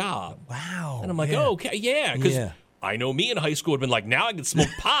get a job. Wow. And I'm like, oh, okay, yeah, because I know me in high school would have been like, now I can smoke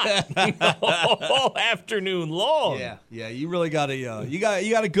pot all afternoon long. Yeah. You really got you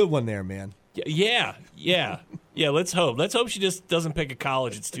got a good one there, man. Yeah. Let's hope. Let's hope she just doesn't pick a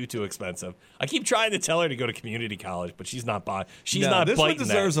college. It's too expensive. I keep trying to tell her to go to community college, but she's not buying. She's not this biting one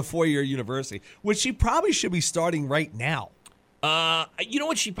deserves a 4-year university, which she probably should be starting right now. You know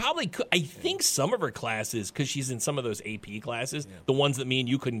what? She probably could. I think some of her classes, because she's in some of those AP classes, the ones that me and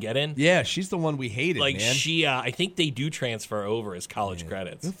you couldn't get in. Yeah, she's the one we hated, like man. I think they do transfer over as college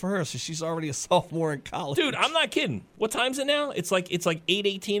credits. Good for her. So she's already a sophomore in college. Dude, I'm not kidding. What time is it now? It's like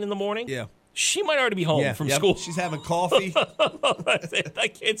 8:18 in the morning. Yeah. She might already be home from school. She's having coffee.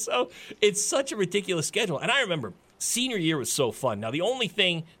 It's such a ridiculous schedule. And I remember senior year was so fun. Now, the only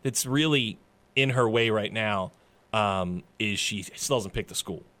thing that's really in her way right now is she still doesn't pick the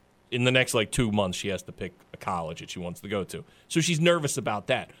school. In the next 2 months, she has to pick a college that she wants to go to. So she's nervous about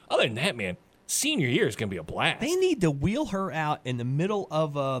that. Other than that, man, senior year is going to be a blast. They need to wheel her out in the middle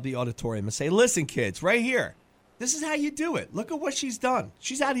of the auditorium and say, listen, kids, right here. This is how you do it. Look at what she's done.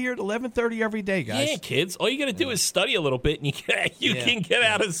 She's out here at 11:30 every day, guys. Yeah, kids. All you got to do is study a little bit, and you can get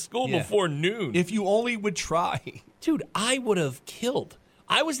out of school before noon. If you only would try. Dude, I would have killed.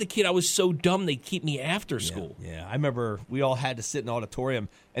 I was the kid. I was so dumb they'd keep me after school. Yeah, I remember we all had to sit in the auditorium,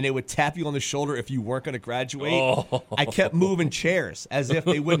 and they would tap you on the shoulder if you weren't going to graduate. Oh. I kept moving chairs as if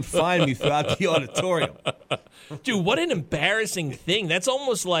they wouldn't find me throughout the auditorium. Dude, what an embarrassing thing. That's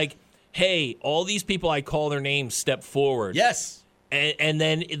almost like, hey, all these people I call their names step forward. Yes. And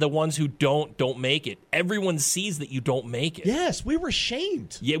then the ones who don't make it. Everyone sees that you don't make it. Yes, we were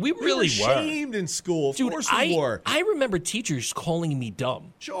shamed. Yeah, we really were. Shamed in school. Of course we were. I remember teachers calling me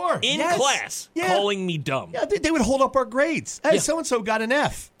dumb. Sure. In class, calling me dumb. Yeah, they would hold up our grades. Hey, so-and-so got an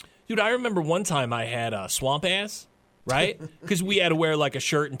F. Dude, I remember one time I had a swamp ass. Right? Because we had to wear a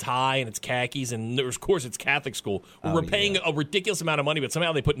shirt and tie and it's khakis, and of course it's Catholic school. We're paying a ridiculous amount of money, but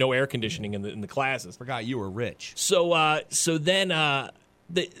somehow they put no air conditioning in the classes. Forgot you were rich. So then a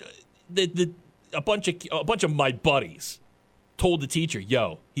bunch of my buddies told the teacher,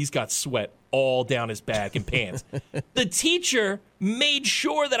 "Yo, he's got sweat all down his back and pants." The teacher made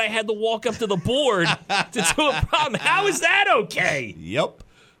sure that I had to walk up to the board to do a problem. How is that okay? Yep.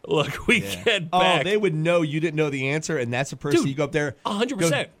 Look, we get back. Oh, they would know you didn't know the answer, and that's the person. Dude, you go up there,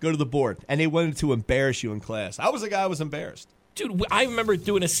 100%. Go to the board, and they wanted to embarrass you in class. I was the guy who was embarrassed. Dude, I remember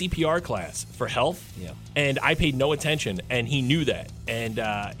doing a CPR class for health, and I paid no attention, and he knew that, and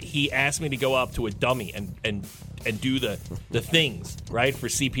he asked me to go up to a dummy and do the things, right, for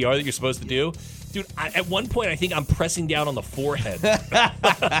CPR that you're supposed to do. Dude, at one point, I think I'm pressing down on the forehead.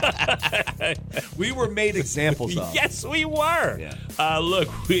 We were made examples of. Yes, we were. Yeah. Look,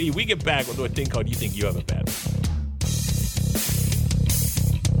 we get back with a thing called You Think You Have It Bad.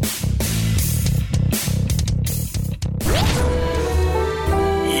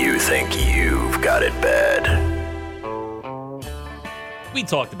 You think you've got it bad. We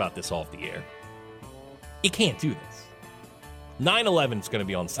talked about this off the air. You can't do this. 9/11 is going to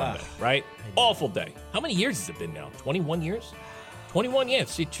be on Sunday, right? Awful day. How many years has it been now? 21 years? 21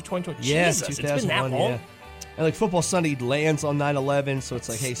 years. See, 2020. Yes, Jesus, it's been that long. Yeah. And Football Sunday lands on 9/11, so it's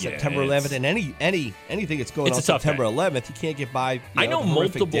like, hey, September 11th, and anything that's going on September 11th, you can't get by. I know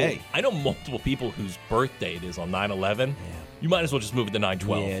multiple people whose birthday it is on 9/11. Yeah. You might as well just move it to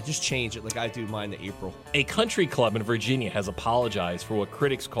 9/12. Yeah, just change it like I do mine to April. A country club in Virginia has apologized for what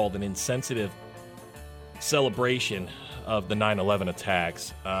critics called an insensitive celebration of the 9/11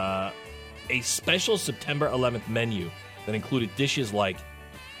 attacks. A special September 11th menu that included dishes like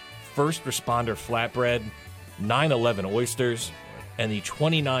first responder flatbread, 9/11 oysters, and the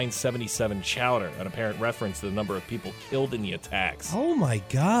 2977 chowder, an apparent reference to the number of people killed in the attacks. Oh my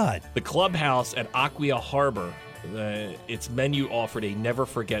God. The clubhouse at Aquia Harbor, its menu offered a never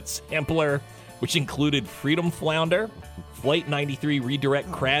forget sampler, which included Freedom Flounder, Flight 93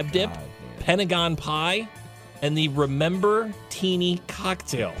 redirect crab dip, Pentagon pie, and the Remember Teeny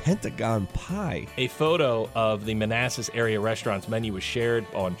cocktail. Pentagon pie. A photo of the Manassas area restaurant's menu was shared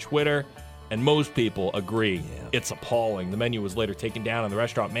on Twitter, and most people agree it's appalling. The menu was later taken down, and the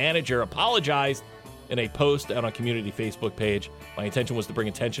restaurant manager apologized in a post on a community Facebook page. My intention was to bring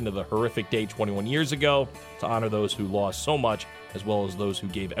attention to the horrific day 21 years ago to honor those who lost so much, as well as those who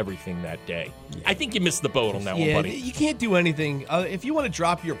gave everything that day. Yeah. I think you missed the boat on that one, buddy. You can't do anything. If you want to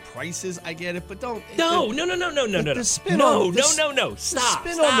drop your prices, I get it, but don't. No. Stop. The spin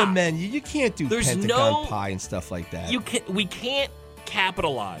on the menu. You can't do Pentagon pie and stuff like that. We can't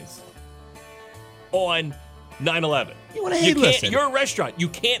capitalize on 9/11. Listen. You're a restaurant. You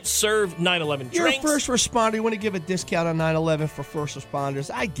can't serve 9/11 drinks. You're a first responder. You want to give a discount on 9/11 for first responders.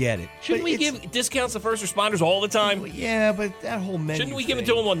 I get it. Shouldn't we give discounts to first responders all the time? Yeah, but that whole menu Shouldn't we give it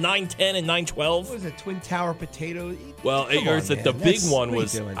to them on 9/10 and 9/12? What was it, Twin Tower potato? Well, the big one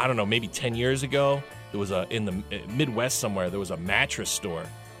was, I don't know, maybe 10 years ago. There was in the Midwest somewhere, there was a mattress store.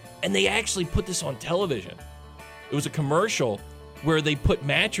 And they actually put this on television. It was a commercial where they put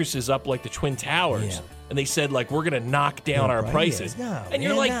mattresses up like the Twin Towers. Yeah. And they said, like, we're going to knock down our prices.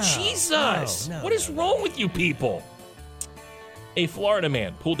 You're like, Jesus, what is wrong with you people? A Florida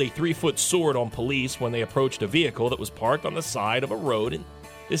man pulled a 3-foot sword on police when they approached a vehicle that was parked on the side of a road. And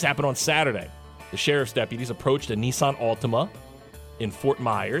this happened on Saturday. The sheriff's deputies approached a Nissan Altima in Fort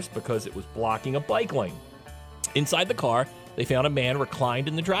Myers because it was blocking a bike lane. Inside the car, they found a man reclined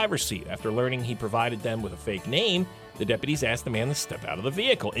in the driver's seat. After learning he provided them with a fake name, the deputies asked the man to step out of the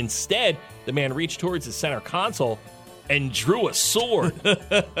vehicle. Instead, the man reached towards the center console and drew a sword.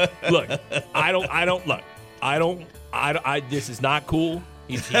 Look, this is not cool.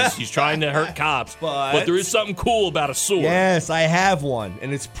 He's trying to hurt cops, but there is something cool about a sword. Yes, I have one,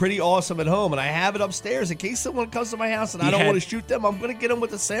 and it's pretty awesome at home, and I have it upstairs in case someone comes to my house and I don't want to shoot them. I'm going to get them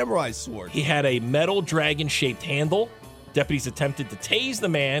with a samurai sword. He had a metal dragon-shaped handle. Deputies attempted to tase the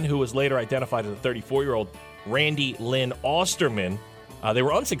man, who was later identified as a 34-year-old Randy Lynn Osterman. They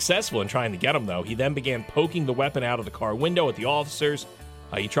were unsuccessful in trying to get him, though. He then began poking the weapon out of the car window at the officers.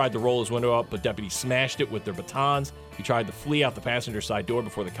 He tried to roll his window up, but deputies smashed it with their batons. He tried to flee out the passenger side door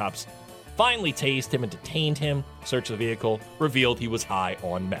before the cops finally tased him and detained him. Search the vehicle revealed he was high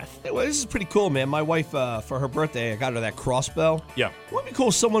on meth. Hey, well, this is pretty cool, man. My wife, for her birthday, I got her that crossbow. Yeah. It would be cool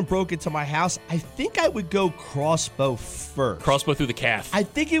if someone broke into my house. I think I would go crossbow first. Crossbow through the calf. I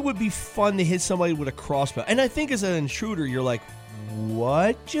think it would be fun to hit somebody with a crossbow. And I think as an intruder, you're like,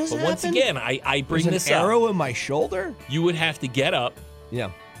 what just happened? Once again, I bring this up. An arrow in my shoulder? You would have to get up.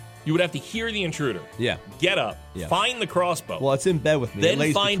 Yeah. You would have to hear the intruder. Yeah. Get up. Yeah. Find the crossbow. Well, it's in bed with me.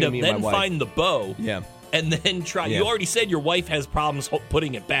 Then find the bow. Yeah. And then try. Yeah. You already said your wife has problems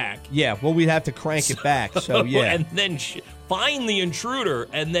putting it back. Yeah. Well, we'd have to crank it back. So yeah. And then find the intruder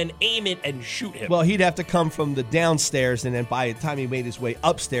and then aim it and shoot him. Well, he'd have to come from the downstairs, and then by the time he made his way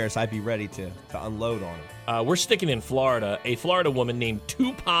upstairs, I'd be ready to unload on him. We're sticking in Florida. A Florida woman named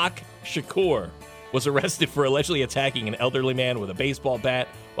Tupac Shakur was arrested for allegedly attacking an elderly man with a baseball bat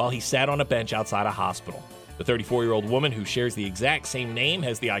while he sat on a bench outside a hospital. The 34-year-old woman, who shares the exact same name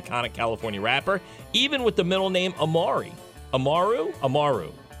as the iconic California rapper, even with the middle name Amari. Amaru?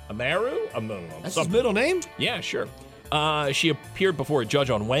 That's his middle name? Yeah, sure. She appeared before a judge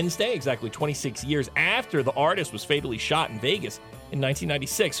on Wednesday, exactly 26 years after the artist was fatally shot in Vegas in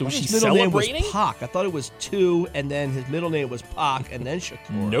 1996. So was she celebrating? His middle name was Pac. I thought it was two, and then his middle name was Pac, and then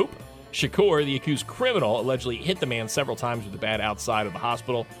Shakur. Nope. Shakur, the accused criminal, allegedly hit the man several times with the bat outside of the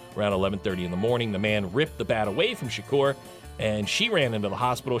hospital around 11:30 in the morning. The man ripped the bat away from Shakur, and she ran into the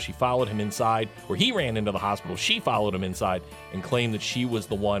hospital. She followed him inside, or he ran into the hospital. She followed him inside and claimed that she was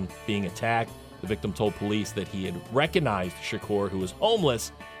the one being attacked. The victim told police that he had recognized Shakur, who was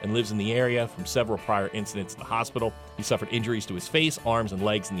homeless and lives in the area, from several prior incidents at the hospital. He suffered injuries to his face, arms, and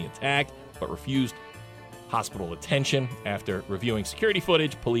legs in the attack, but refused hospital attention. After reviewing security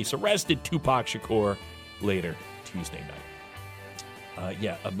footage, police arrested Tupac Shakur later Tuesday night.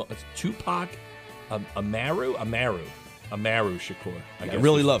 Tupac Amaru Shakur. I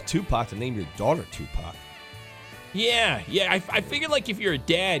really love Tupac to name your daughter Tupac. Yeah. I figured, like, if you're a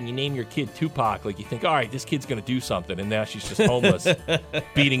dad and you name your kid Tupac, like, you think, all right, this kid's going to do something, and now she's just homeless,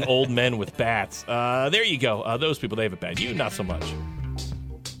 beating old men with bats. There you go. Those people, they have it bad. You, not so much.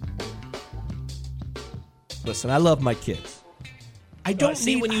 Listen, I love my kids. I don't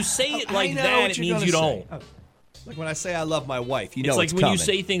see when you say it like that, it means you don't. Like when I say I love my wife, you know it's like when you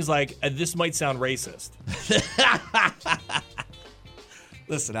say things like, this might sound racist.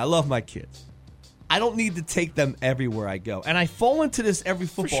 Listen, I love my kids. I don't need to take them everywhere I go. And I fall into this every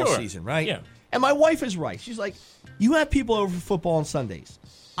football season, right? Yeah. And my wife is right. She's like, you have people over for football on Sundays.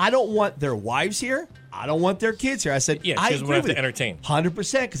 I don't want their wives here. I don't want their kids here. I said, yeah, I agree with to entertain.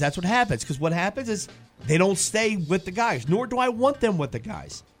 100%, because that's what happens. Because what happens is they don't stay with the guys, nor do I want them with the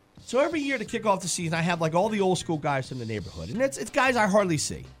guys. So every year to kick off the season, I have like all the old school guys from the neighborhood. And it's guys I hardly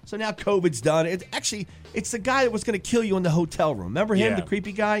see. So now COVID's done. It's the guy that was going to kill you in the hotel room. Remember him, the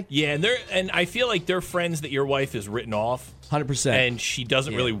creepy guy? Yeah, and I feel like they're friends that your wife has written off. 100%. And she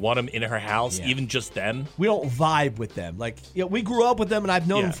doesn't really want them in her house, even just them. We don't vibe with them. Like, we grew up with them, and I've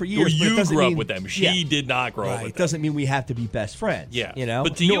known them for years. Or you grew up with them. She did not grow up with them. It doesn't mean we have to be best friends. Yeah. You know?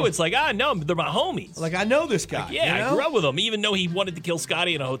 But to you, it's like, no, they're my homies. Like, I know this guy. Like, I grew up with him. Even though he wanted to kill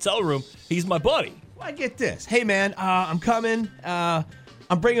Scotty in a hotel room, he's my buddy. Well, I get this. Hey, man, I'm coming.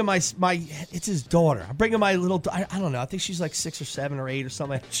 I'm bringing my it's his daughter. I'm bringing my little, I don't know. I think she's like 6 or 7 or 8 or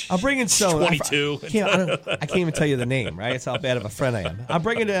something. I'm bringing 22. I can't even tell you the name, right? That's how bad of a friend I am. I'm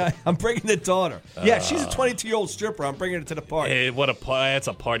bringing the daughter. Yeah, she's a 22-year-old stripper. I'm bringing her to the party. Hey, that's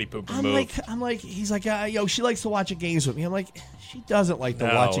a party pooper move. He's like, she likes to watch the games with me. I'm like, she doesn't like to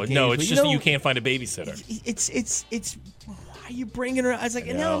watch the games. No, it's just that you can't find a babysitter. It's why are you bringing her? I was like,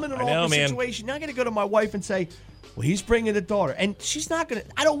 and now I'm in an awkward situation. Now I got to go to my wife and say, well, he's bringing the daughter. And she's not going to,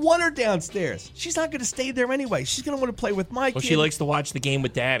 I don't want her downstairs. She's not going to stay there anyway. She's going to want to play with my kid. Well, she likes to watch the game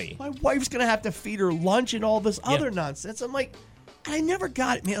with Daddy. My wife's going to have to feed her lunch and all this other nonsense. I'm like, I never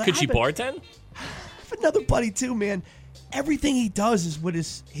got it, man. Like, could she bartend? I have another buddy, too, man. Everything he does is with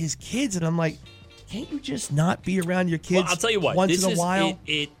his kids. And I'm like, can't you just not be around your kids I'll tell you what, once in a while?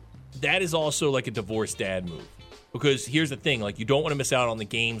 That is also like a divorced dad move. Because here's the thing. Like, you don't want to miss out on the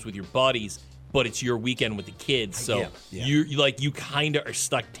games with your buddies, but it's your weekend with the kids, so you kind of are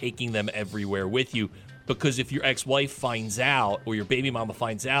stuck taking them everywhere with you, because if your ex-wife finds out or your baby mama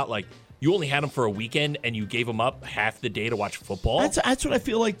finds out, like, you only had them for a weekend and you gave them up half the day to watch football. That's what I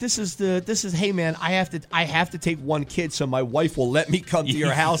feel like. This is hey man, I have to take one kid so my wife will let me come to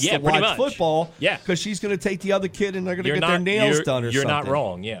your house to watch football. Yeah, because she's going to take the other kid and they're going to get their nails done or something. You're not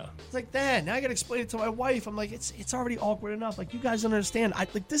wrong. Yeah. It's like that. Now I got to explain it to my wife. I'm like, it's already awkward enough. Like, you guys don't understand.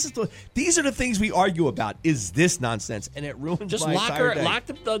 These are the things we argue about. Is this nonsense? And it ruins just my entire day. Lock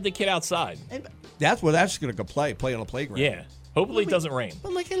the kid outside. And that's where that's going to go play on the playground. Yeah. Hopefully it doesn't rain.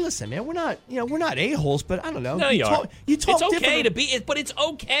 But like, hey, listen, man, we're not a-holes, but I don't know. No, you are. You talk it's okay to be, but it's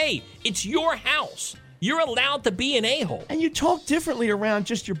okay. It's your house. You're allowed to be an a-hole. And you talk differently around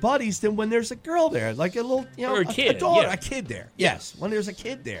just your buddies than when there's a girl there, like a little, or a kid, a daughter, a kid there. Yes, when there's a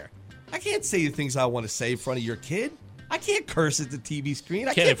kid there. I can't say the things I want to say in front of your kid. I can't curse at the TV screen.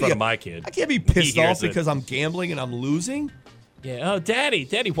 I can't in front of my kid. I can't be pissed off because I'm gambling and I'm losing. Yeah. Oh,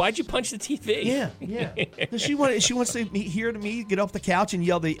 Daddy, why'd you punch the TV? Yeah. She wants to hear me get off the couch and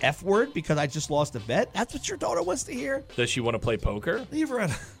yell the F word because I just lost a bet. That's what your daughter wants to hear. Does she want to play poker? Leave her at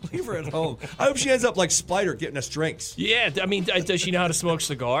home. I hope she ends up like Spider getting us drinks. Yeah. I mean, does she know how to smoke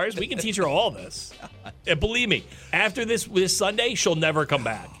cigars? We can teach her all this. And believe me, after this Sunday, she'll never come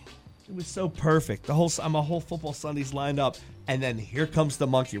back. It was so perfect. I'm a whole football Sunday's lined up, and then here comes the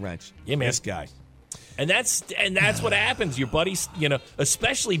monkey wrench. Yeah, man. This guy. And that's what happens. Your buddies,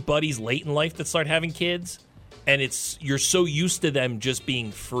 especially buddies late in life that start having kids, and you're so used to them just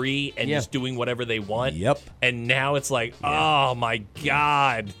being free and just doing whatever they want. Yep. And now it's like, oh my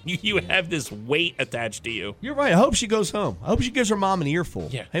God, you have this weight attached to you. You're right. I hope she goes home. I hope she gives her mom an earful.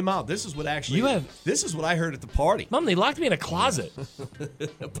 Yeah. Hey, Mom, this is what this is what I heard at the party. Mom, they locked me in a closet.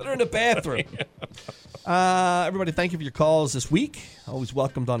 Put her in the bathroom. Everybody, thank you for your calls this week. Always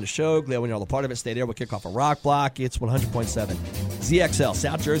welcomed on the show. Glad when you're all a part of it. Stay there. We'll kick off a rock block. It's 100.7 ZXL,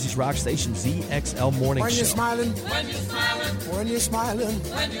 South Jersey's rock station, ZXL Morning Show. Smiling, when you're smiling, when you're smiling,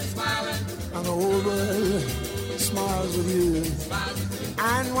 when you're smiling, and the whole world smiles with you.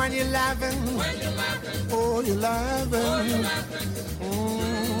 And when you're laughing, oh, you're laughing,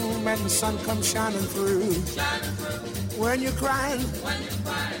 when the sun comes shining through. When you're crying,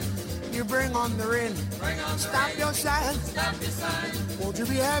 you bring on the rain. Stop your sighing. Won't you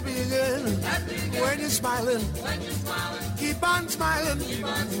be happy again? When you're smiling. Keep on smiling.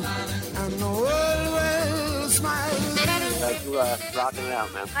 And the world will smile. You rocking it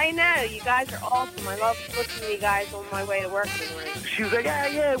out, man. I know. You guys are awesome. I love listening to you guys on my way to work in the morning. She was like,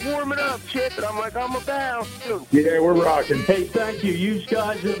 yeah, warming up, Chip. And I'm like, I'm about to. Yeah, we're rocking. Hey, thank you. You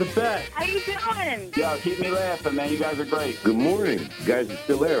guys are the best. How you doing? Yeah, keep me laughing, man. You guys are great. Good morning. You guys are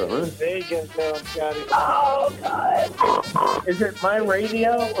still there, huh? There you go, Scotty. Oh, God. Is it my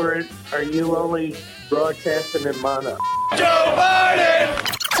radio, or are you only broadcasting in mono? Joe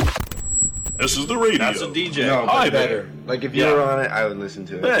Biden! This is the radio. That's a DJ. No, but better. Like, if you were on it, I would listen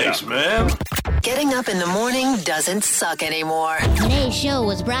to it. Thanks, man. Getting up in the morning doesn't suck anymore. Today's show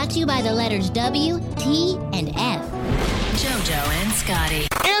was brought to you by the letters W, T, and F. JoJo and Scotty.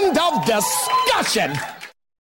 End of discussion.